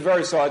think the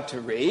verse ought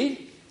to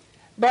read,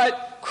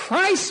 but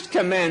Christ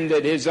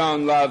commended his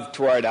own love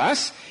toward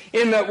us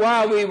in that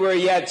while we were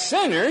yet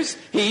sinners,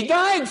 he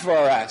died for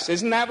us.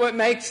 Isn't that what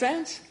makes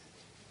sense?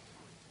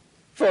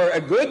 For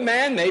a good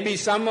man, maybe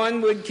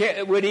someone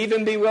would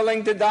even be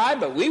willing to die,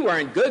 but we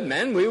weren't good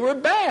men, we were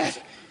bad.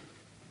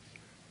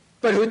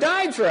 But who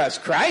died for us?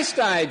 Christ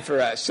died for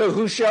us. So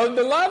who showed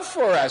the love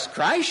for us?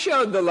 Christ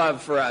showed the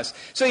love for us.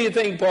 So you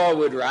think Paul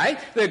would write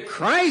that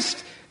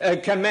Christ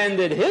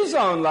commended his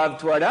own love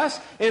toward us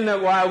in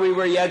that while we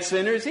were yet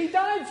sinners, he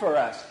died for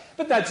us.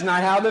 But that's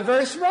not how the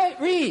verse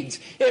reads.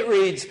 It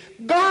reads,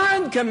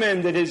 God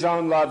commended his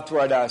own love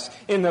toward us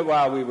in that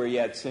while we were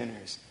yet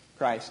sinners,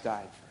 Christ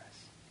died for us.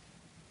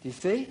 Do you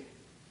see?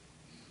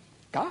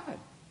 God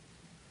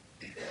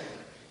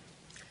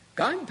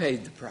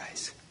paid the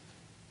price.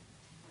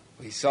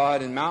 We saw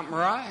it in Mount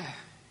Moriah,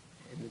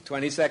 in the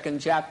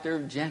 22nd chapter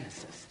of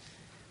Genesis.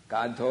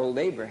 God told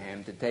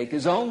Abraham to take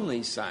his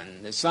only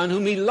son, the son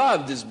whom he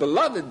loved, his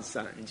beloved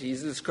son.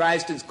 Jesus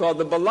Christ is called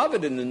the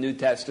beloved in the New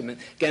Testament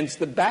against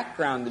the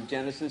background of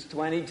Genesis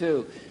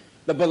 22.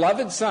 The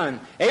beloved son.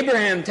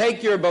 Abraham,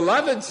 take your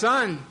beloved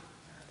son.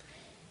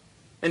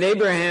 And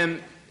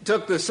Abraham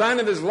took the son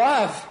of his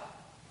love.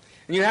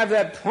 And you have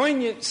that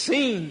poignant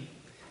scene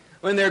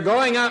when they're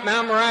going up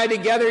Mount Moriah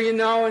together,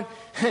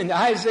 and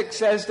Isaac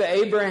says to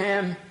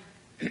Abraham,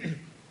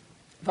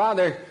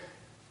 Father,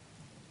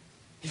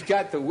 you've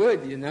got the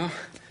wood, and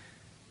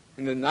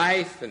the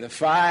knife and the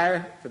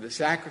fire for the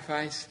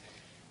sacrifice,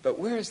 but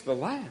where's the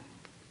lamb?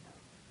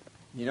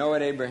 You know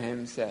what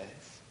Abraham says?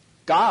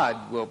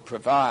 God will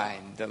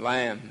provide the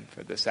lamb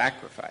for the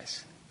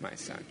sacrifice, my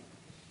son.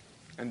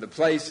 And the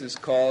place is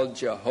called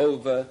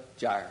Jehovah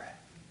Jireh.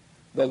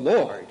 The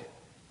Lord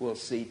will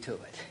see to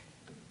it.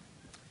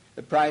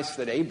 The price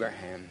that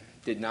Abraham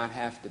did not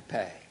have to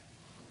pay.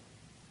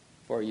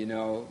 For,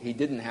 he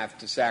didn't have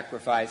to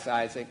sacrifice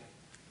Isaac.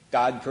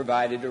 God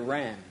provided a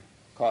ram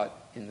caught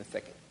in the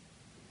thicket.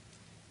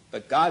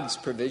 But God's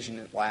provision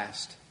at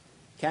last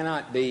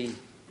cannot be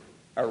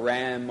a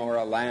ram or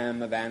a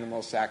lamb of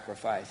animal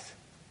sacrifice.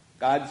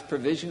 God's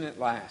provision at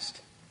last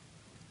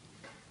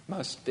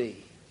must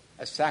be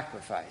a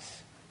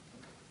sacrifice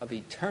of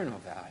eternal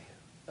value,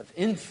 of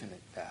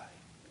infinite value.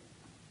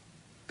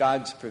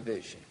 God's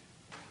provision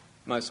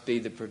must be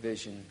the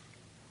provision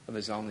of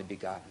his only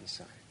begotten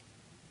Son.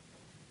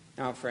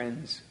 Now,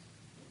 friends,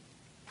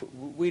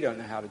 we don't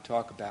know how to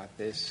talk about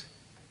this,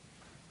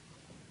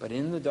 but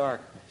in the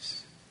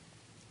darkness,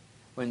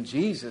 when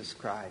Jesus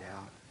cried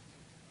out,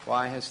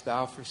 why hast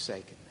thou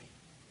forsaken me?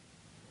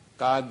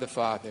 God the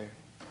Father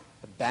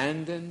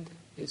abandoned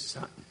his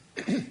Son,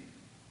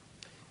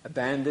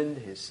 abandoned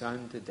his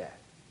Son to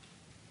death,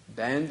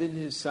 abandoned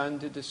his Son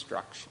to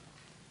destruction,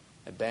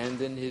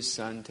 abandoned his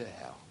Son to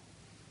hell.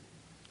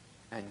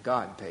 And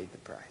God paid the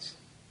price.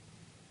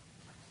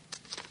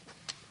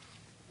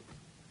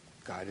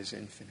 God is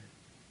infinite.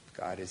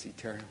 God is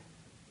eternal.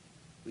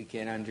 We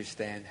can't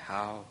understand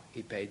how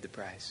he paid the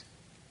price.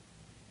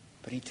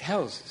 But he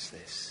tells us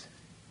this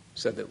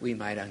so that we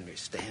might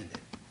understand it.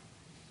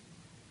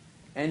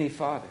 Any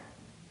father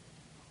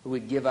who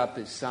would give up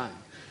his son,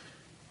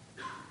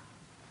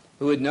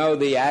 who would know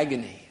the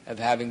agony of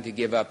having to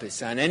give up his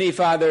son, any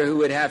father who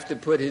would have to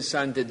put his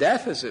son to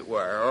death, as it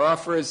were, or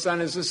offer his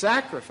son as a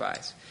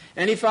sacrifice,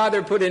 any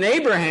father put in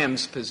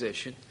Abraham's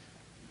position,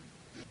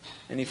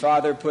 any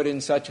father put in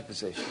such a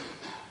position,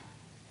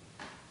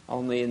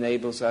 only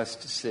enables us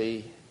to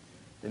see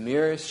the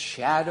merest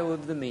shadow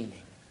of the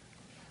meaning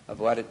of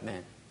what it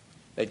meant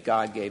that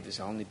God gave his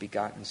only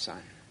begotten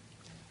Son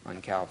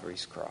on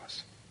Calvary's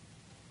cross.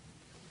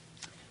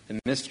 The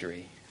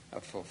mystery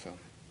of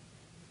fulfillment.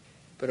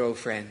 But, oh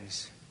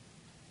friends,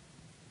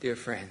 dear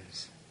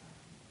friends,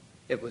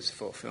 it was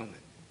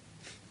fulfillment.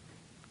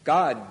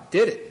 God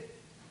did it.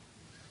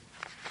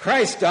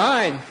 Christ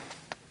died.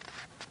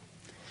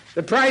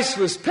 The price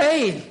was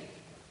paid.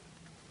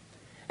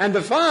 And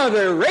the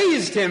Father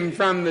raised him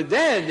from the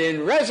dead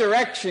in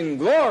resurrection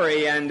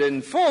glory and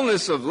in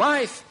fullness of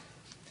life.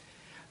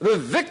 The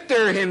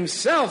victor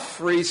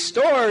himself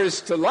restores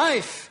to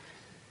life,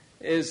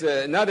 is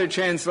another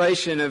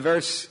translation of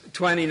verse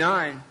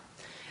 29.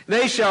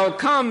 They shall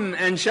come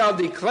and shall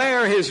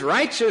declare his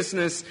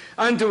righteousness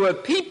unto a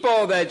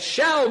people that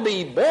shall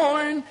be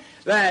born,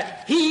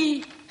 that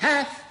he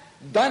hath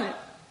done it.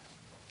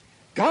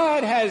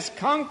 God has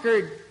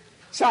conquered.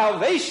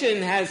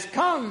 Salvation has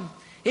come.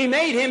 He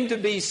made him to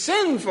be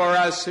sin for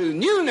us who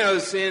knew no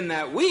sin,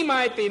 that we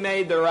might be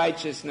made the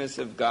righteousness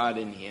of God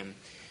in him.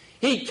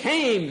 He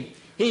came.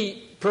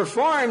 He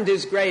performed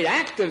his great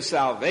act of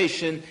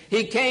salvation.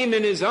 He came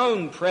in his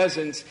own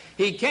presence.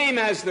 He came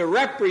as the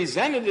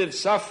representative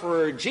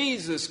sufferer,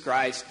 Jesus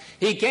Christ.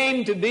 He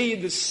came to be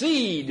the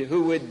seed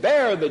who would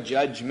bear the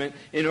judgment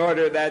in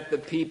order that the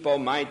people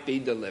might be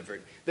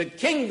delivered. The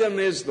kingdom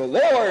is the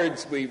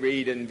Lord's, we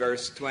read in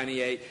verse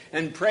 28.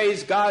 And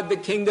praise God, the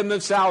kingdom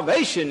of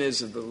salvation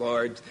is of the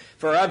Lord's.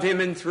 For of him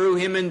and through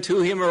him and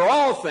to him are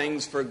all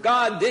things. For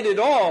God did it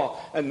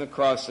all on the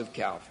cross of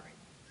Calvary.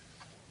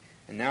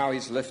 And now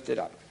he's lifted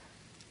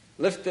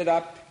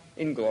up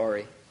in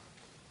glory.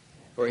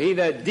 For he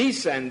that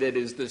descended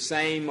is the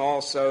same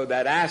also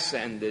that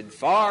ascended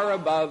far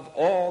above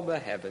all the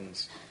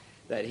heavens,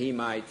 that he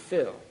might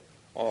fill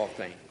all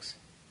things.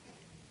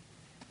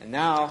 And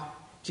now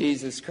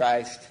Jesus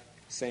Christ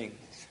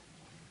sings.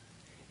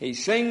 He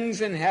sings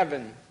in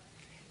heaven.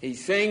 He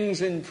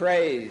sings in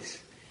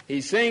praise. He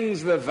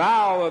sings the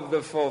vow of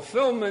the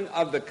fulfillment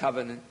of the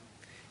covenant.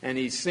 And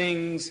he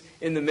sings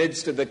in the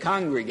midst of the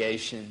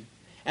congregation.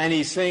 And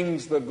he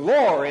sings the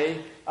glory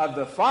of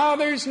the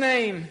Father's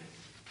name.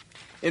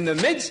 In the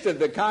midst of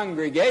the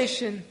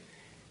congregation,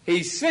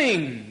 he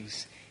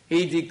sings.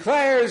 He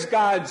declares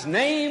God's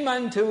name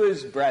unto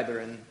his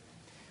brethren.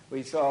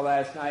 We saw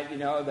last night,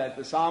 that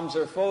the Psalms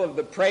are full of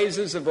the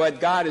praises of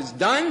what God has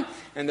done,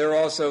 and they're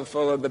also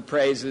full of the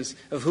praises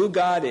of who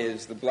God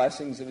is, the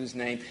blessings of his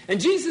name. And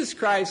Jesus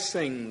Christ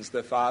sings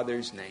the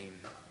Father's name.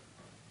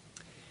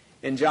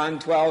 In John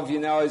 12,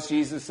 as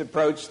Jesus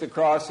approached the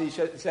cross, he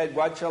said,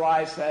 "What shall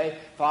I say?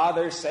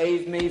 Father,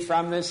 save me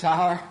from this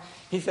hour."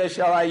 He says,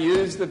 "Shall I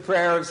use the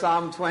prayer of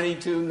Psalm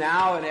 22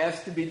 now and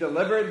ask to be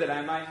delivered that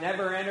I might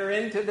never enter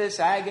into this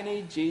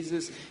agony?"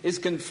 Jesus is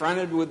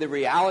confronted with the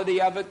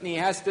reality of it, and he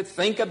has to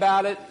think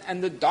about it,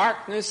 and the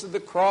darkness of the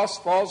cross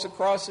falls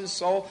across his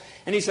soul.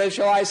 And he says,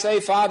 "Shall I say,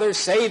 Father,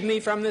 save me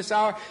from this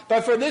hour?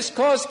 But for this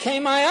cause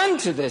came I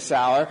unto this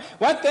hour.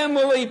 What then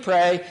will he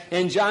pray?"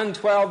 In John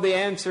 12, the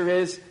answer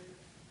is,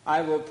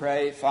 "I will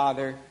pray,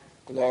 Father,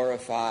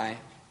 glorify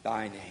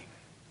thy name."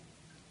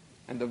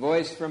 And the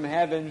voice from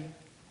heaven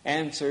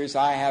answers,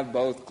 "I have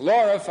both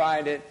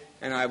glorified it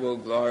and I will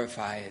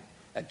glorify it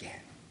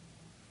again."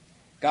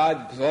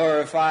 God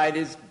glorified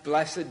his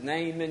blessed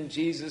name in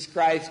Jesus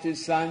Christ,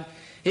 his Son.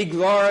 He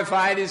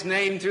glorified his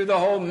name through the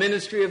whole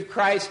ministry of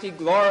Christ. He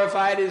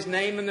glorified his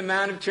name in the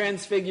Mount of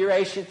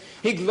Transfiguration.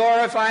 He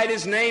glorified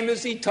his name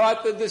as he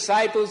taught the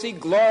disciples. He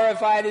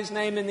glorified his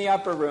name in the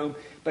upper room.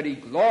 But he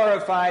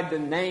glorified the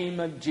name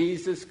of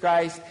Jesus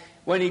Christ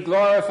when he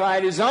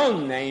glorified his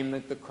own name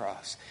at the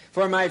cross.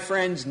 For, my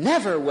friends,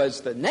 never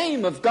was the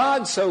name of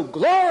God so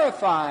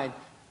glorified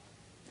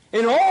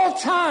in all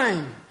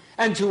time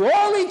and to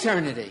all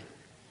eternity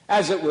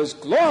as it was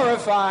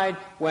glorified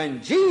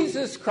when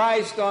Jesus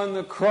Christ on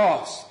the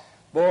cross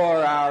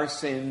bore our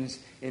sins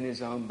in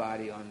his own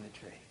body on the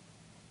tree.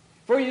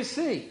 For you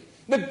see,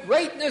 the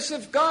greatness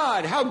of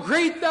God, how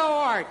great thou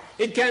art,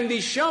 it can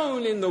be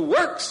shown in the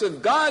works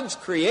of God's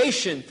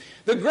creation.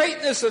 The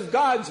greatness of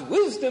God's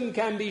wisdom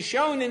can be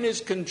shown in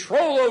his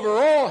control over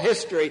all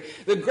history.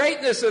 The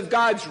greatness of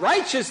God's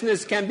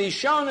righteousness can be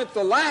shown at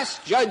the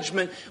last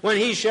judgment when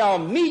he shall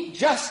mete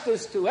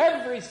justice to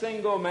every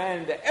single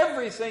man, to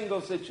every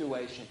single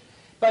situation.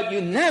 But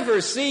you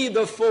never see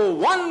the full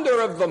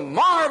wonder of the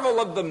marvel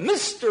of the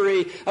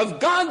mystery of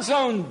God's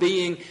own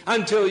being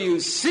until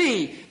you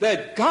see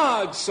that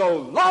God so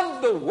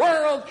loved the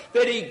world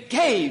that he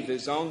gave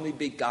his only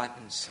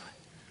begotten Son.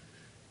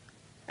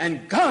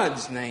 And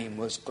God's name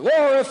was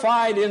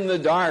glorified in the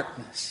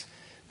darkness.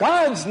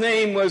 God's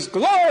name was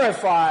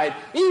glorified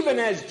even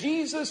as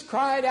Jesus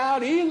cried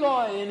out,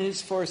 "Eloi," in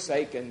his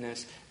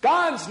forsakenness.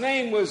 God's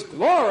name was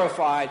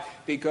glorified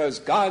because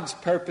God's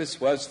purpose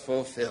was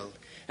fulfilled.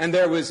 and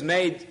there was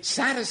made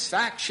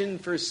satisfaction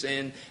for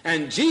sin,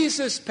 and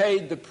Jesus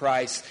paid the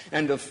price,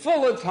 and the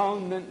full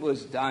atonement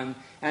was done,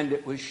 and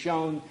it was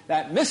shown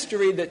that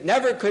mystery that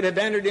never could have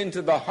entered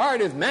into the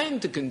heart of man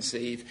to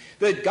conceive,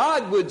 that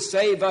God would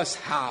save us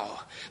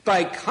how?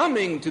 By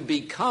coming to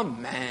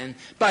become man,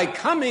 by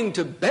coming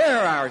to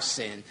bear our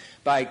sin,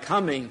 by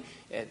coming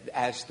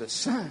as the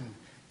Son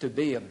to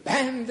be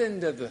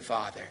abandoned of the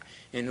Father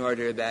in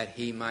order that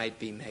he might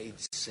be made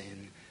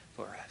sin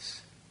for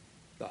us,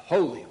 the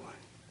Holy One.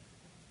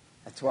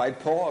 That's why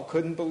Paul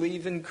couldn't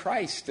believe in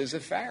Christ as a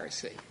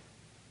Pharisee.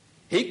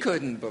 He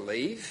couldn't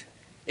believe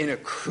in a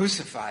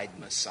crucified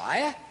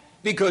Messiah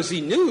because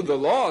he knew the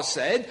law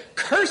said,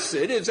 "Cursed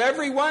is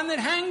everyone that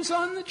hangs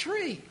on the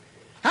tree."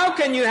 How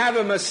can you have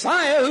a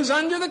Messiah who's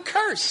under the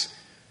curse?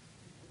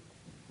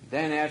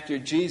 Then after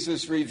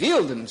Jesus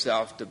revealed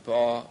himself to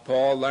Paul,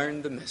 Paul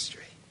learned the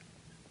mystery.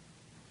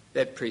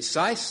 That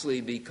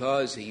precisely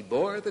because he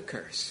bore the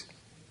curse,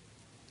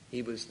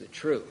 he was the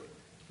true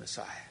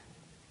Messiah.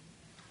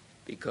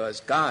 Because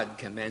God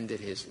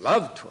commended his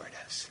love toward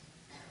us,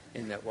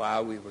 in that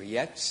while we were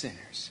yet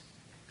sinners,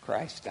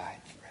 Christ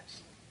died for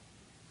us.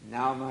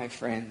 Now, my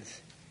friends,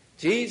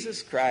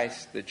 Jesus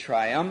Christ, the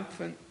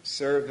triumphant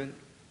servant,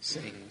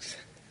 sings.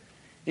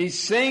 He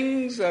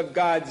sings of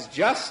God's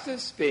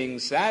justice being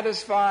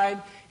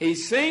satisfied. He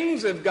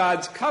sings of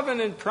God's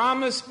covenant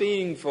promise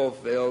being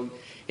fulfilled.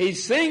 He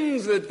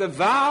sings that the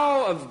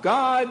vow of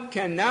God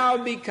can now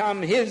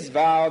become his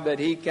vow, that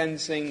he can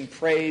sing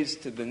praise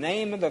to the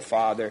name of the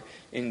Father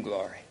in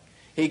glory.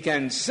 He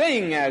can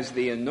sing as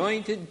the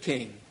anointed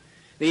king.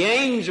 The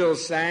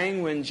angels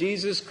sang when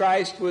Jesus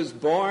Christ was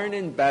born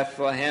in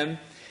Bethlehem.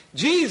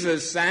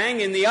 Jesus sang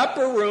in the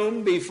upper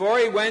room before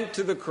he went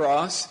to the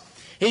cross.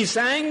 He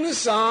sang the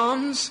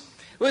Psalms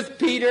with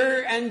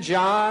Peter and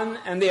John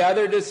and the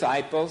other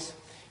disciples.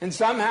 And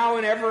somehow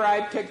whenever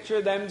I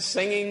picture them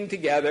singing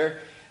together,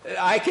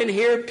 I can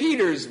hear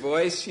Peter's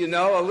voice, a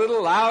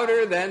little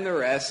louder than the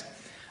rest.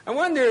 I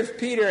wonder if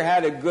Peter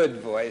had a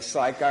good voice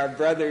like our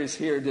brothers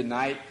here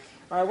tonight.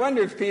 Or I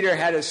wonder if Peter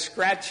had a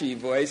scratchy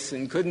voice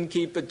and couldn't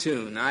keep a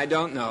tune. I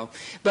don't know.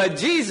 But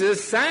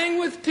Jesus sang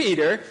with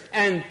Peter,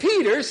 and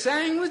Peter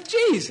sang with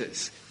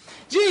Jesus.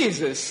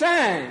 Jesus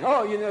sang.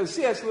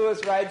 C.S.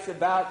 Lewis writes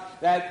about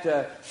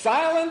that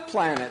silent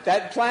planet,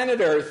 that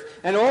planet Earth,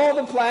 and all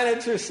the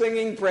planets are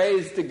singing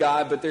praise to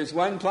God, but there's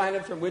one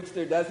planet from which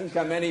there doesn't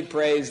come any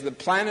praise, the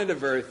planet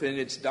of Earth in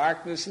its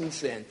darkness and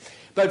sin.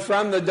 But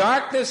from the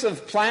darkness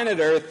of planet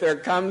Earth, there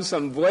come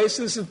some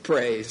voices of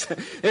praise.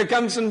 There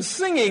comes some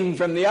singing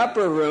from the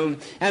upper room,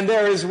 and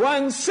there is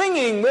one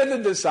singing with the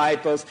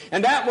disciples,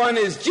 and that one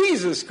is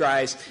Jesus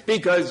Christ,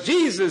 because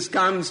Jesus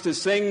comes to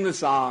sing the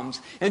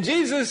Psalms. And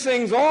Jesus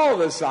sings all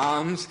the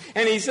Psalms,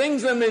 and he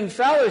sings them in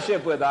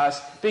fellowship with us,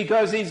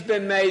 because he's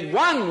been made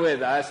one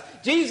with us.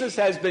 Jesus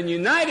has been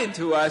united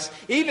to us,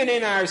 even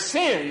in our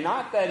sin.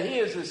 Not that he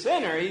is a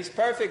sinner, he's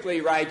perfectly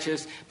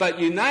righteous, but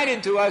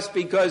united to us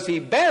because he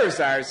bears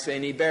our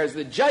sin. He bears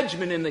the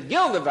judgment and the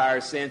guilt of our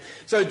sin.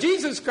 So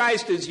Jesus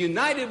Christ is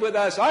united with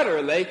us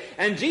utterly,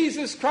 and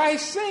Jesus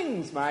Christ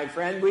sings, my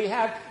friend. We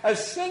have a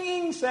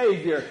singing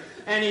Savior.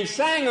 And he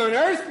sang on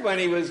earth when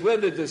he was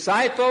with the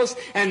disciples,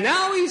 and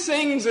now he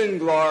sings in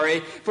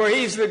glory, for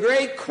he's the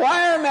great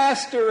choir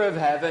master of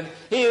heaven.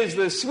 He is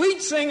the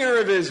sweet singer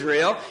of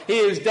Israel. He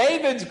is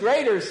David's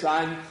greater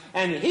son,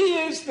 and he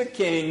is the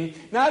king,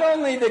 not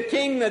only the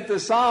king that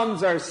the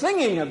Psalms are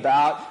singing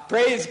about.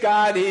 Praise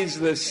God, he's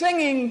the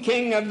singing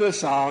king of the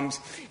Psalms.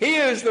 He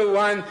is the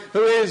one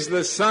who is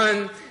the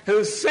Son,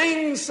 who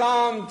sings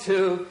Psalm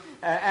 2,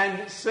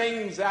 and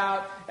sings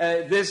out,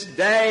 "This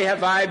day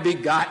have I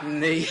begotten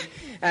thee."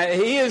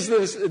 He is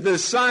the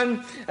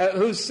Son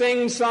who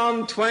sings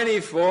Psalm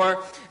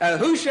 24.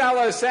 Who shall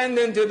ascend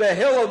into the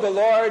hill of the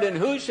Lord, and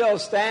who shall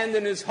stand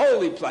in his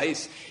holy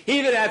place?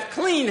 He that hath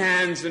clean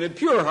hands and a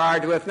pure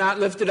heart, who hath not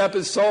lifted up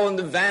his soul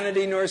into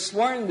vanity, nor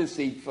sworn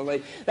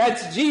deceitfully.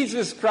 That's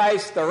Jesus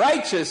Christ, the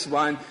righteous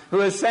one,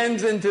 who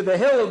ascends into the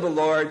hill of the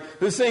Lord,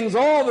 who sings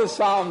all the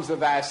psalms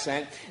of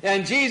ascent.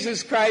 And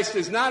Jesus Christ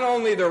is not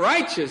only the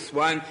righteous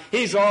one,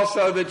 he's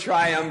also the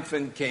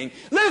triumphant King.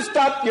 Lift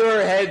up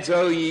your heads,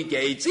 O ye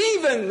gates,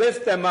 even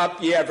lift them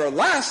up, ye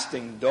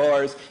everlasting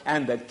doors,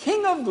 and the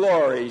King of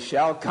glory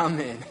shall come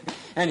in.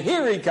 And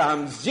here he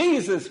comes,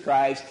 Jesus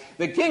Christ,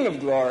 the King of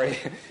glory.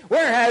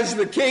 Where has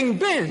the King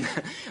been?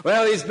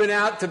 Well, he's been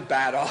out to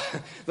battle.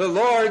 The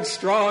Lord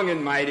strong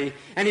and mighty.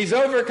 And he's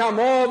overcome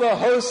all the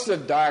hosts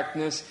of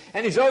darkness.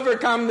 And he's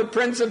overcome the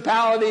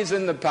principalities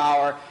and the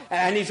power.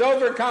 And he's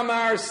overcome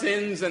our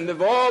sins, and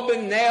they've all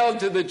been nailed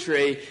to the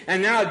tree.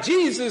 And now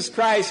Jesus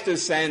Christ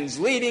ascends,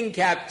 leading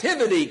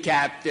captivity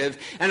captive.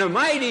 And a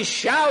mighty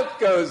shout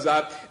goes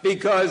up,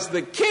 because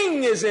the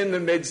King is in the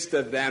midst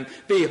of them.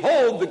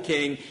 Behold the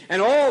King.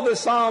 And all the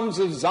Psalms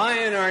of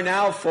Zion are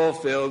now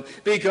fulfilled,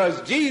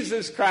 because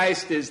Jesus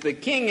Christ is the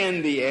King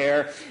in the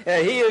air.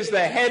 He is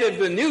the head of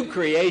the new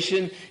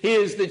creation. He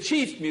is the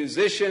chief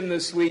musician,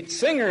 the sweet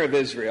singer of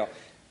Israel.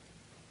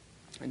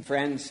 And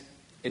friends,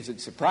 is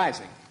it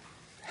surprising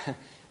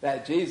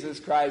that Jesus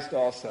Christ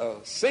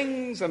also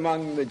sings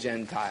among the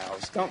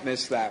Gentiles. Don't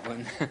miss that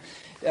one.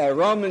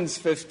 Romans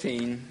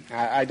 15.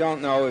 I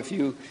don't know if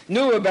you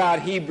knew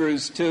about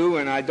Hebrews 2,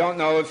 and I don't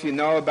know if you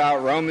know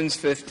about Romans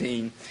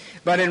 15.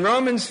 But in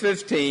Romans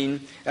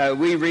 15,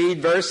 we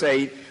read verse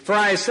 8, "For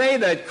I say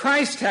that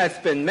Christ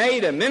hath been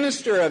made a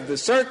minister of the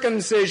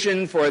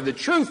circumcision for the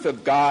truth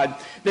of God,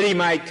 that he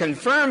might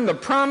confirm the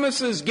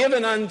promises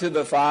given unto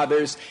the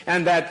fathers,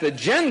 and that the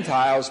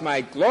Gentiles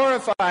might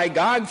glorify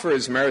God for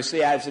his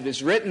mercy, as it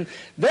is written,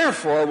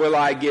 Therefore will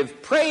I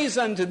give praise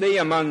unto thee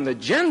among the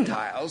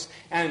Gentiles,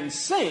 and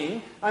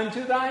sing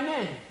unto thy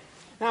name."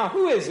 Now,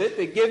 who is it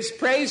that gives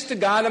praise to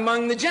God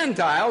among the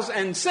Gentiles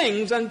and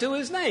sings unto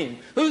his name?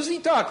 Who's he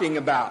talking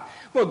about?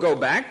 We'll go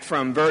back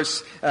from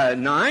verse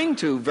 9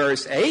 to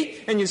verse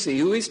 8, and you see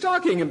who he's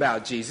talking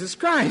about, Jesus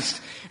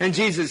Christ. And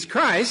Jesus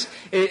Christ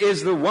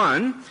is the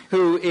one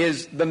who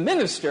is the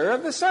minister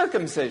of the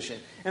circumcision.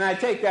 And I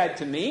take that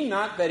to mean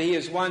not that he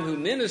is one who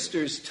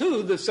ministers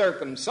to the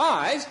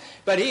circumcised,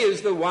 but he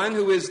is the one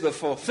who is the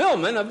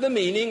fulfillment of the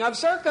meaning of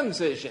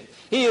circumcision.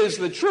 He is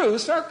the true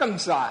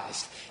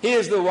circumcised. He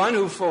is the one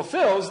who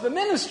fulfills the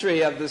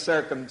ministry of the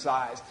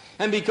circumcised.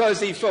 And because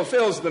he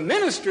fulfills the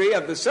ministry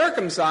of the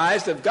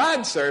circumcised, of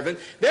God's servant,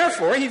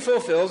 therefore he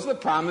fulfills the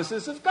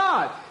promises of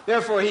God.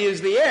 Therefore he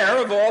is the heir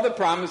of all the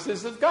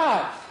promises of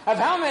God. Of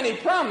how many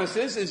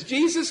promises is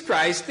Jesus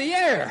Christ the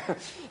heir?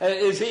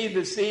 Is he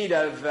the seed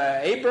of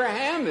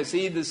Abraham? Is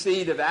he the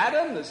seed of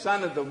Adam, the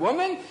son of the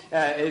woman?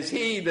 Is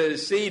he the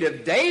seed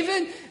of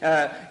David?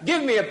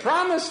 Give me a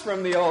promise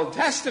from the Old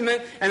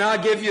Testament, and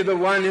I'll give you the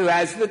one who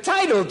has the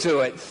title to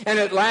it. And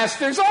at last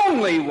there's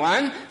only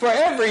one, for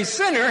every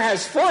sinner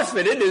has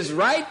forfeited his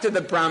right to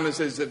the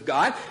promises of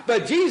God,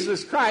 but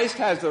Jesus Christ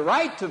has the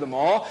right to them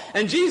all,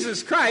 and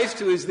Jesus Christ,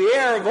 who is the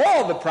heir of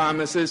all the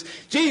promises,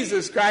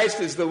 Jesus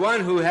Christ is the one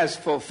who has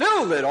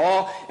fulfilled it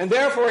all, and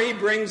therefore he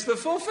brings the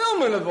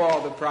fulfillment of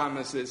all the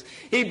promises.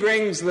 He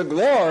brings the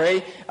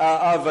glory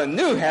of a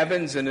new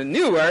heavens and a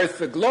new earth,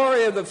 the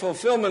glory of the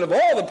fulfillment of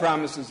all the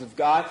promises of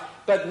God.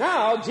 But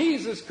now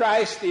Jesus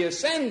Christ, the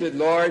ascended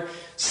Lord,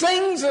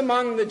 sings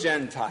among the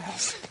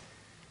Gentiles.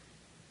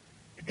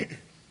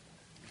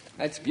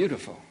 That's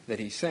beautiful that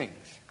he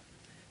sings.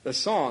 The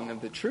song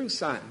of the true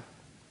Son,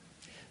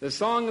 the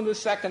song of the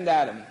second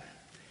Adam,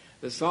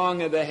 the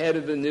song of the head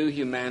of the new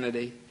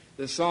humanity,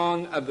 the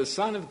song of the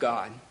Son of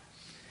God,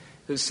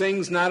 who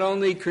sings not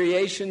only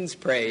creation's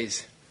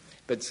praise,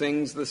 but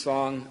sings the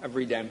song of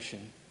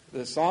redemption.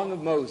 The song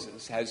of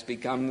Moses has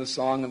become the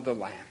song of the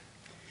Lamb.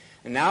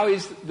 And now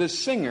he's the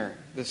singer,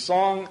 the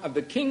song of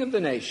the King of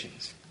the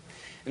nations.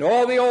 And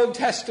all the Old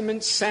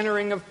Testament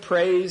centering of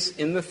praise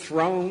in the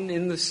throne,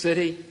 in the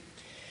city.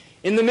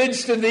 In the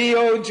midst of thee,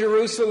 O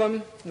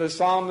Jerusalem, the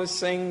psalmist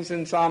sings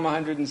in Psalm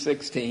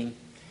 116.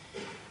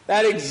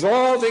 That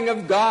exalting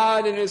of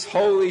God in his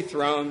holy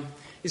throne.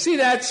 You see,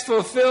 that's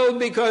fulfilled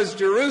because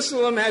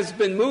Jerusalem has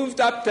been moved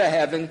up to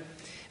heaven,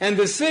 and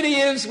the city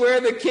is where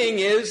the king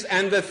is,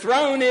 and the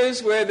throne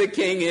is where the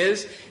king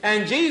is,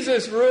 and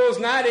Jesus rules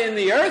not in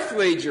the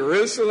earthly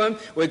Jerusalem,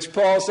 which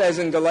Paul says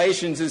in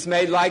Galatians is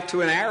made like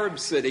to an Arab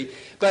city,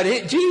 but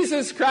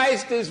Jesus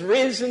Christ is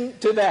risen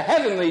to the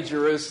heavenly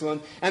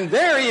Jerusalem, and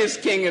there he is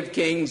King of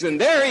kings,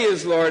 and there he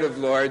is Lord of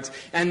lords,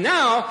 and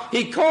now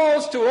he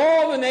calls to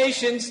all the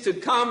nations to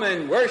come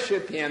and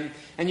worship him.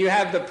 And you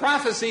have the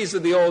prophecies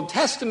of the Old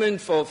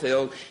Testament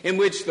fulfilled, in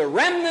which the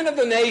remnant of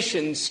the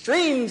nation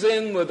streams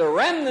in with the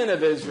remnant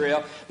of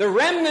Israel. The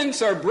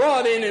remnants are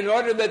brought in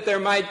order that there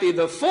might be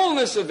the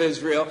fullness of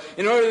Israel,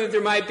 in order that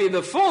there might be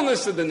the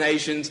fullness of the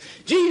nations.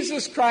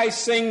 Jesus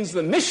Christ sings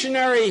the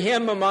missionary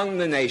hymn among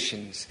the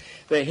nations,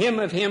 the hymn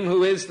of him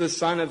who is the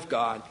Son of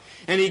God.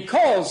 And he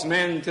calls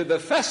men to the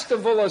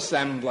festival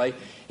assembly.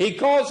 He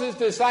calls his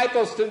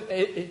disciples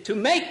to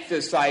make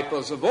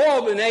disciples of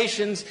all the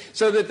nations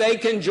so that they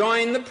can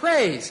join the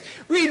praise.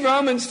 Read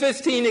Romans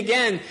 15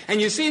 again,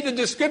 and you see the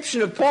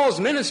description of Paul's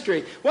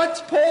ministry.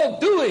 What's Paul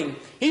doing?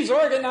 He's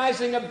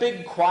organizing a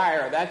big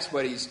choir. That's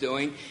what he's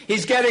doing.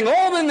 He's getting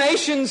all the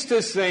nations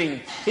to sing.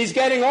 He's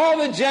getting all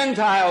the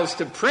Gentiles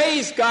to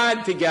praise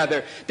God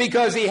together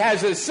because he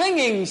has a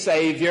singing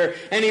Savior,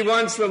 and he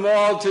wants them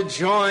all to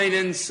join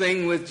and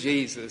sing with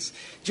Jesus.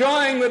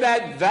 Join with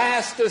that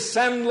vast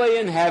assembly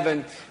in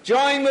heaven.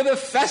 Join with the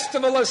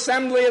festival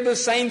assembly of the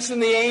saints and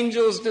the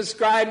angels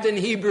described in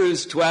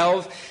Hebrews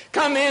 12.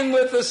 Come in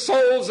with the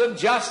souls of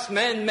just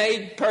men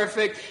made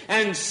perfect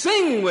and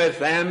sing with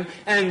them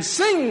and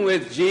sing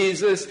with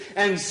Jesus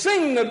and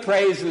sing the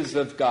praises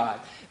of God.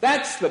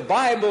 That's the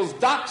Bible's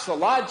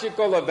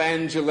doxological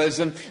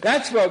evangelism.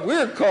 That's what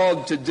we're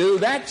called to do.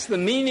 That's the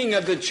meaning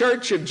of the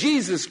Church of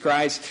Jesus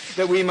Christ,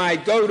 that we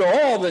might go to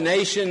all the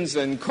nations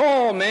and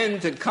call men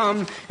to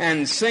come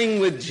and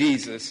sing with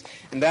Jesus.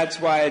 And that's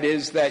why it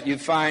is that you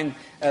find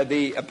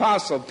the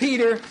Apostle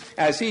Peter,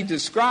 as he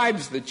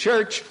describes the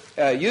church,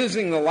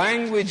 using the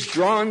language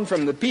drawn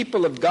from the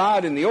people of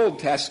God in the Old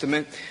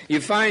Testament,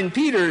 you find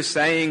Peter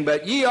saying,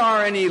 "But ye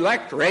are an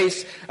elect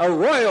race, a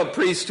royal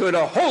priesthood,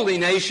 a holy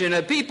nation,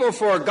 a people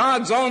for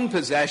God's own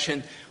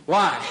possession."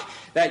 Why?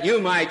 That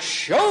you might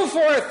show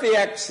forth the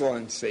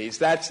excellencies.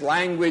 That's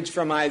language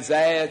from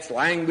Isaiah. It's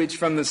language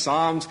from the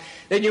Psalms.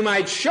 That you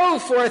might show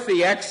forth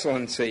the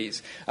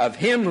excellencies of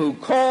him who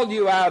called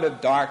you out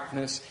of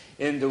darkness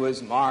into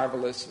his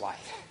marvelous light.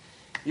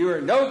 You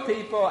are no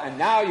people, and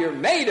now you're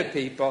made a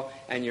people,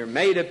 and you're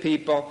made a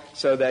people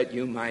so that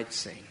you might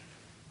sing.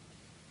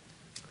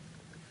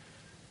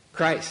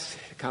 Christ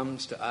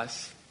comes to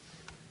us,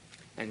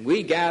 and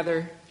we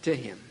gather to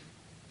him,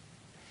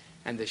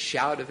 and the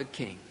shout of a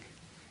king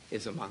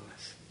is among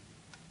us.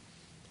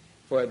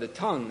 For the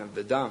tongue of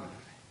the dumb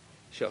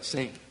shall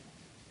sing.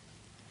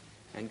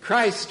 And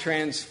Christ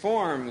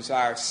transforms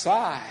our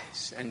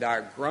sighs and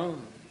our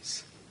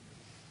groans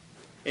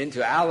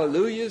into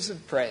alleluias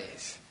of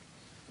praise.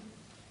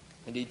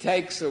 And he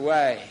takes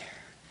away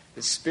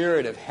the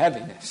spirit of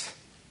heaviness,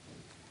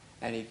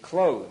 and he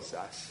clothes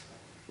us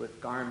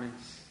with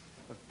garments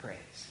of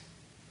praise.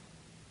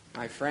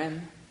 My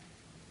friend,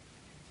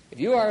 if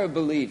you are a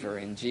believer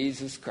in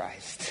Jesus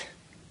Christ,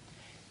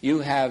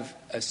 you have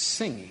a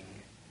singing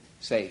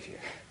Savior.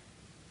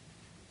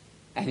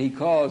 And he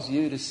calls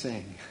you to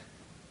sing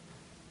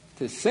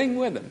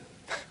with him.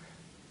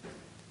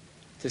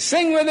 To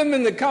sing with him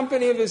in the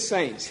company of his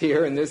saints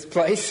here in this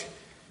place.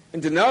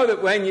 And to know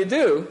that when you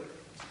do,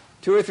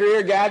 2 or 3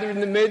 are gathered in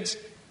the midst,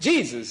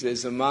 Jesus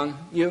is among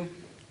you,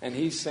 and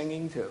he's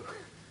singing too.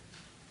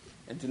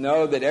 And to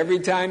know that every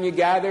time you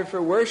gather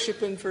for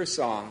worship and for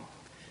song,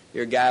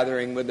 you're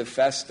gathering with the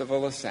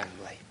festival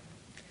assembly.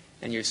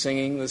 And you're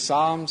singing the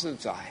Psalms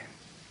of Zion.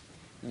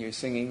 And you're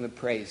singing the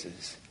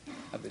praises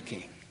of the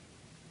King.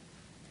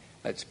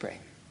 Let's pray.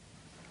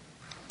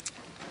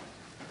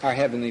 Our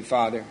Heavenly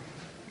Father,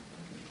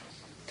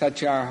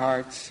 touch our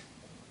hearts.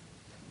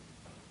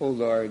 O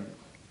Lord,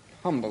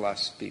 humble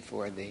us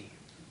before thee.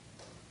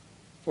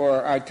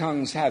 For our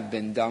tongues have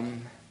been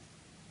dumb.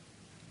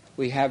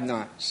 We have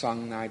not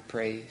sung thy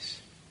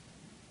praise.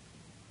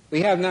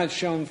 We have not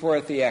shown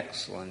forth the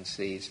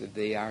excellencies of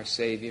thee, our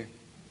Savior,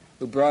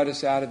 who brought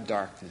us out of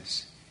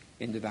darkness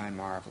into thy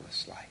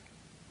marvelous light.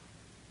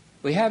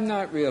 We have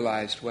not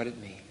realized what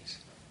it means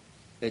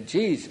that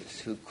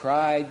Jesus, who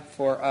cried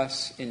for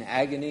us in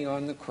agony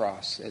on the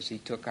cross as he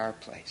took our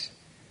place,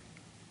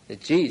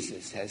 that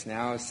Jesus has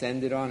now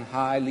ascended on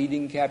high,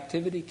 leading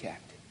captivity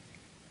captive,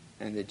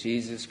 and that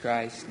Jesus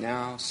Christ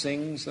now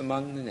sings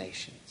among the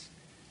nations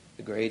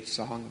the great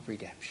song of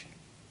redemption.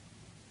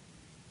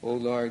 O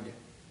Lord,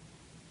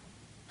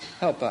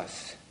 help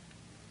us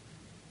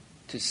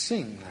to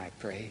sing thy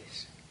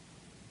praise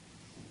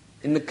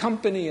in the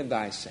company of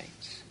thy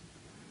saints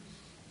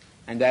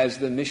and as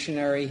the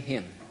missionary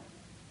hymn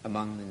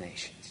among the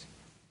nations.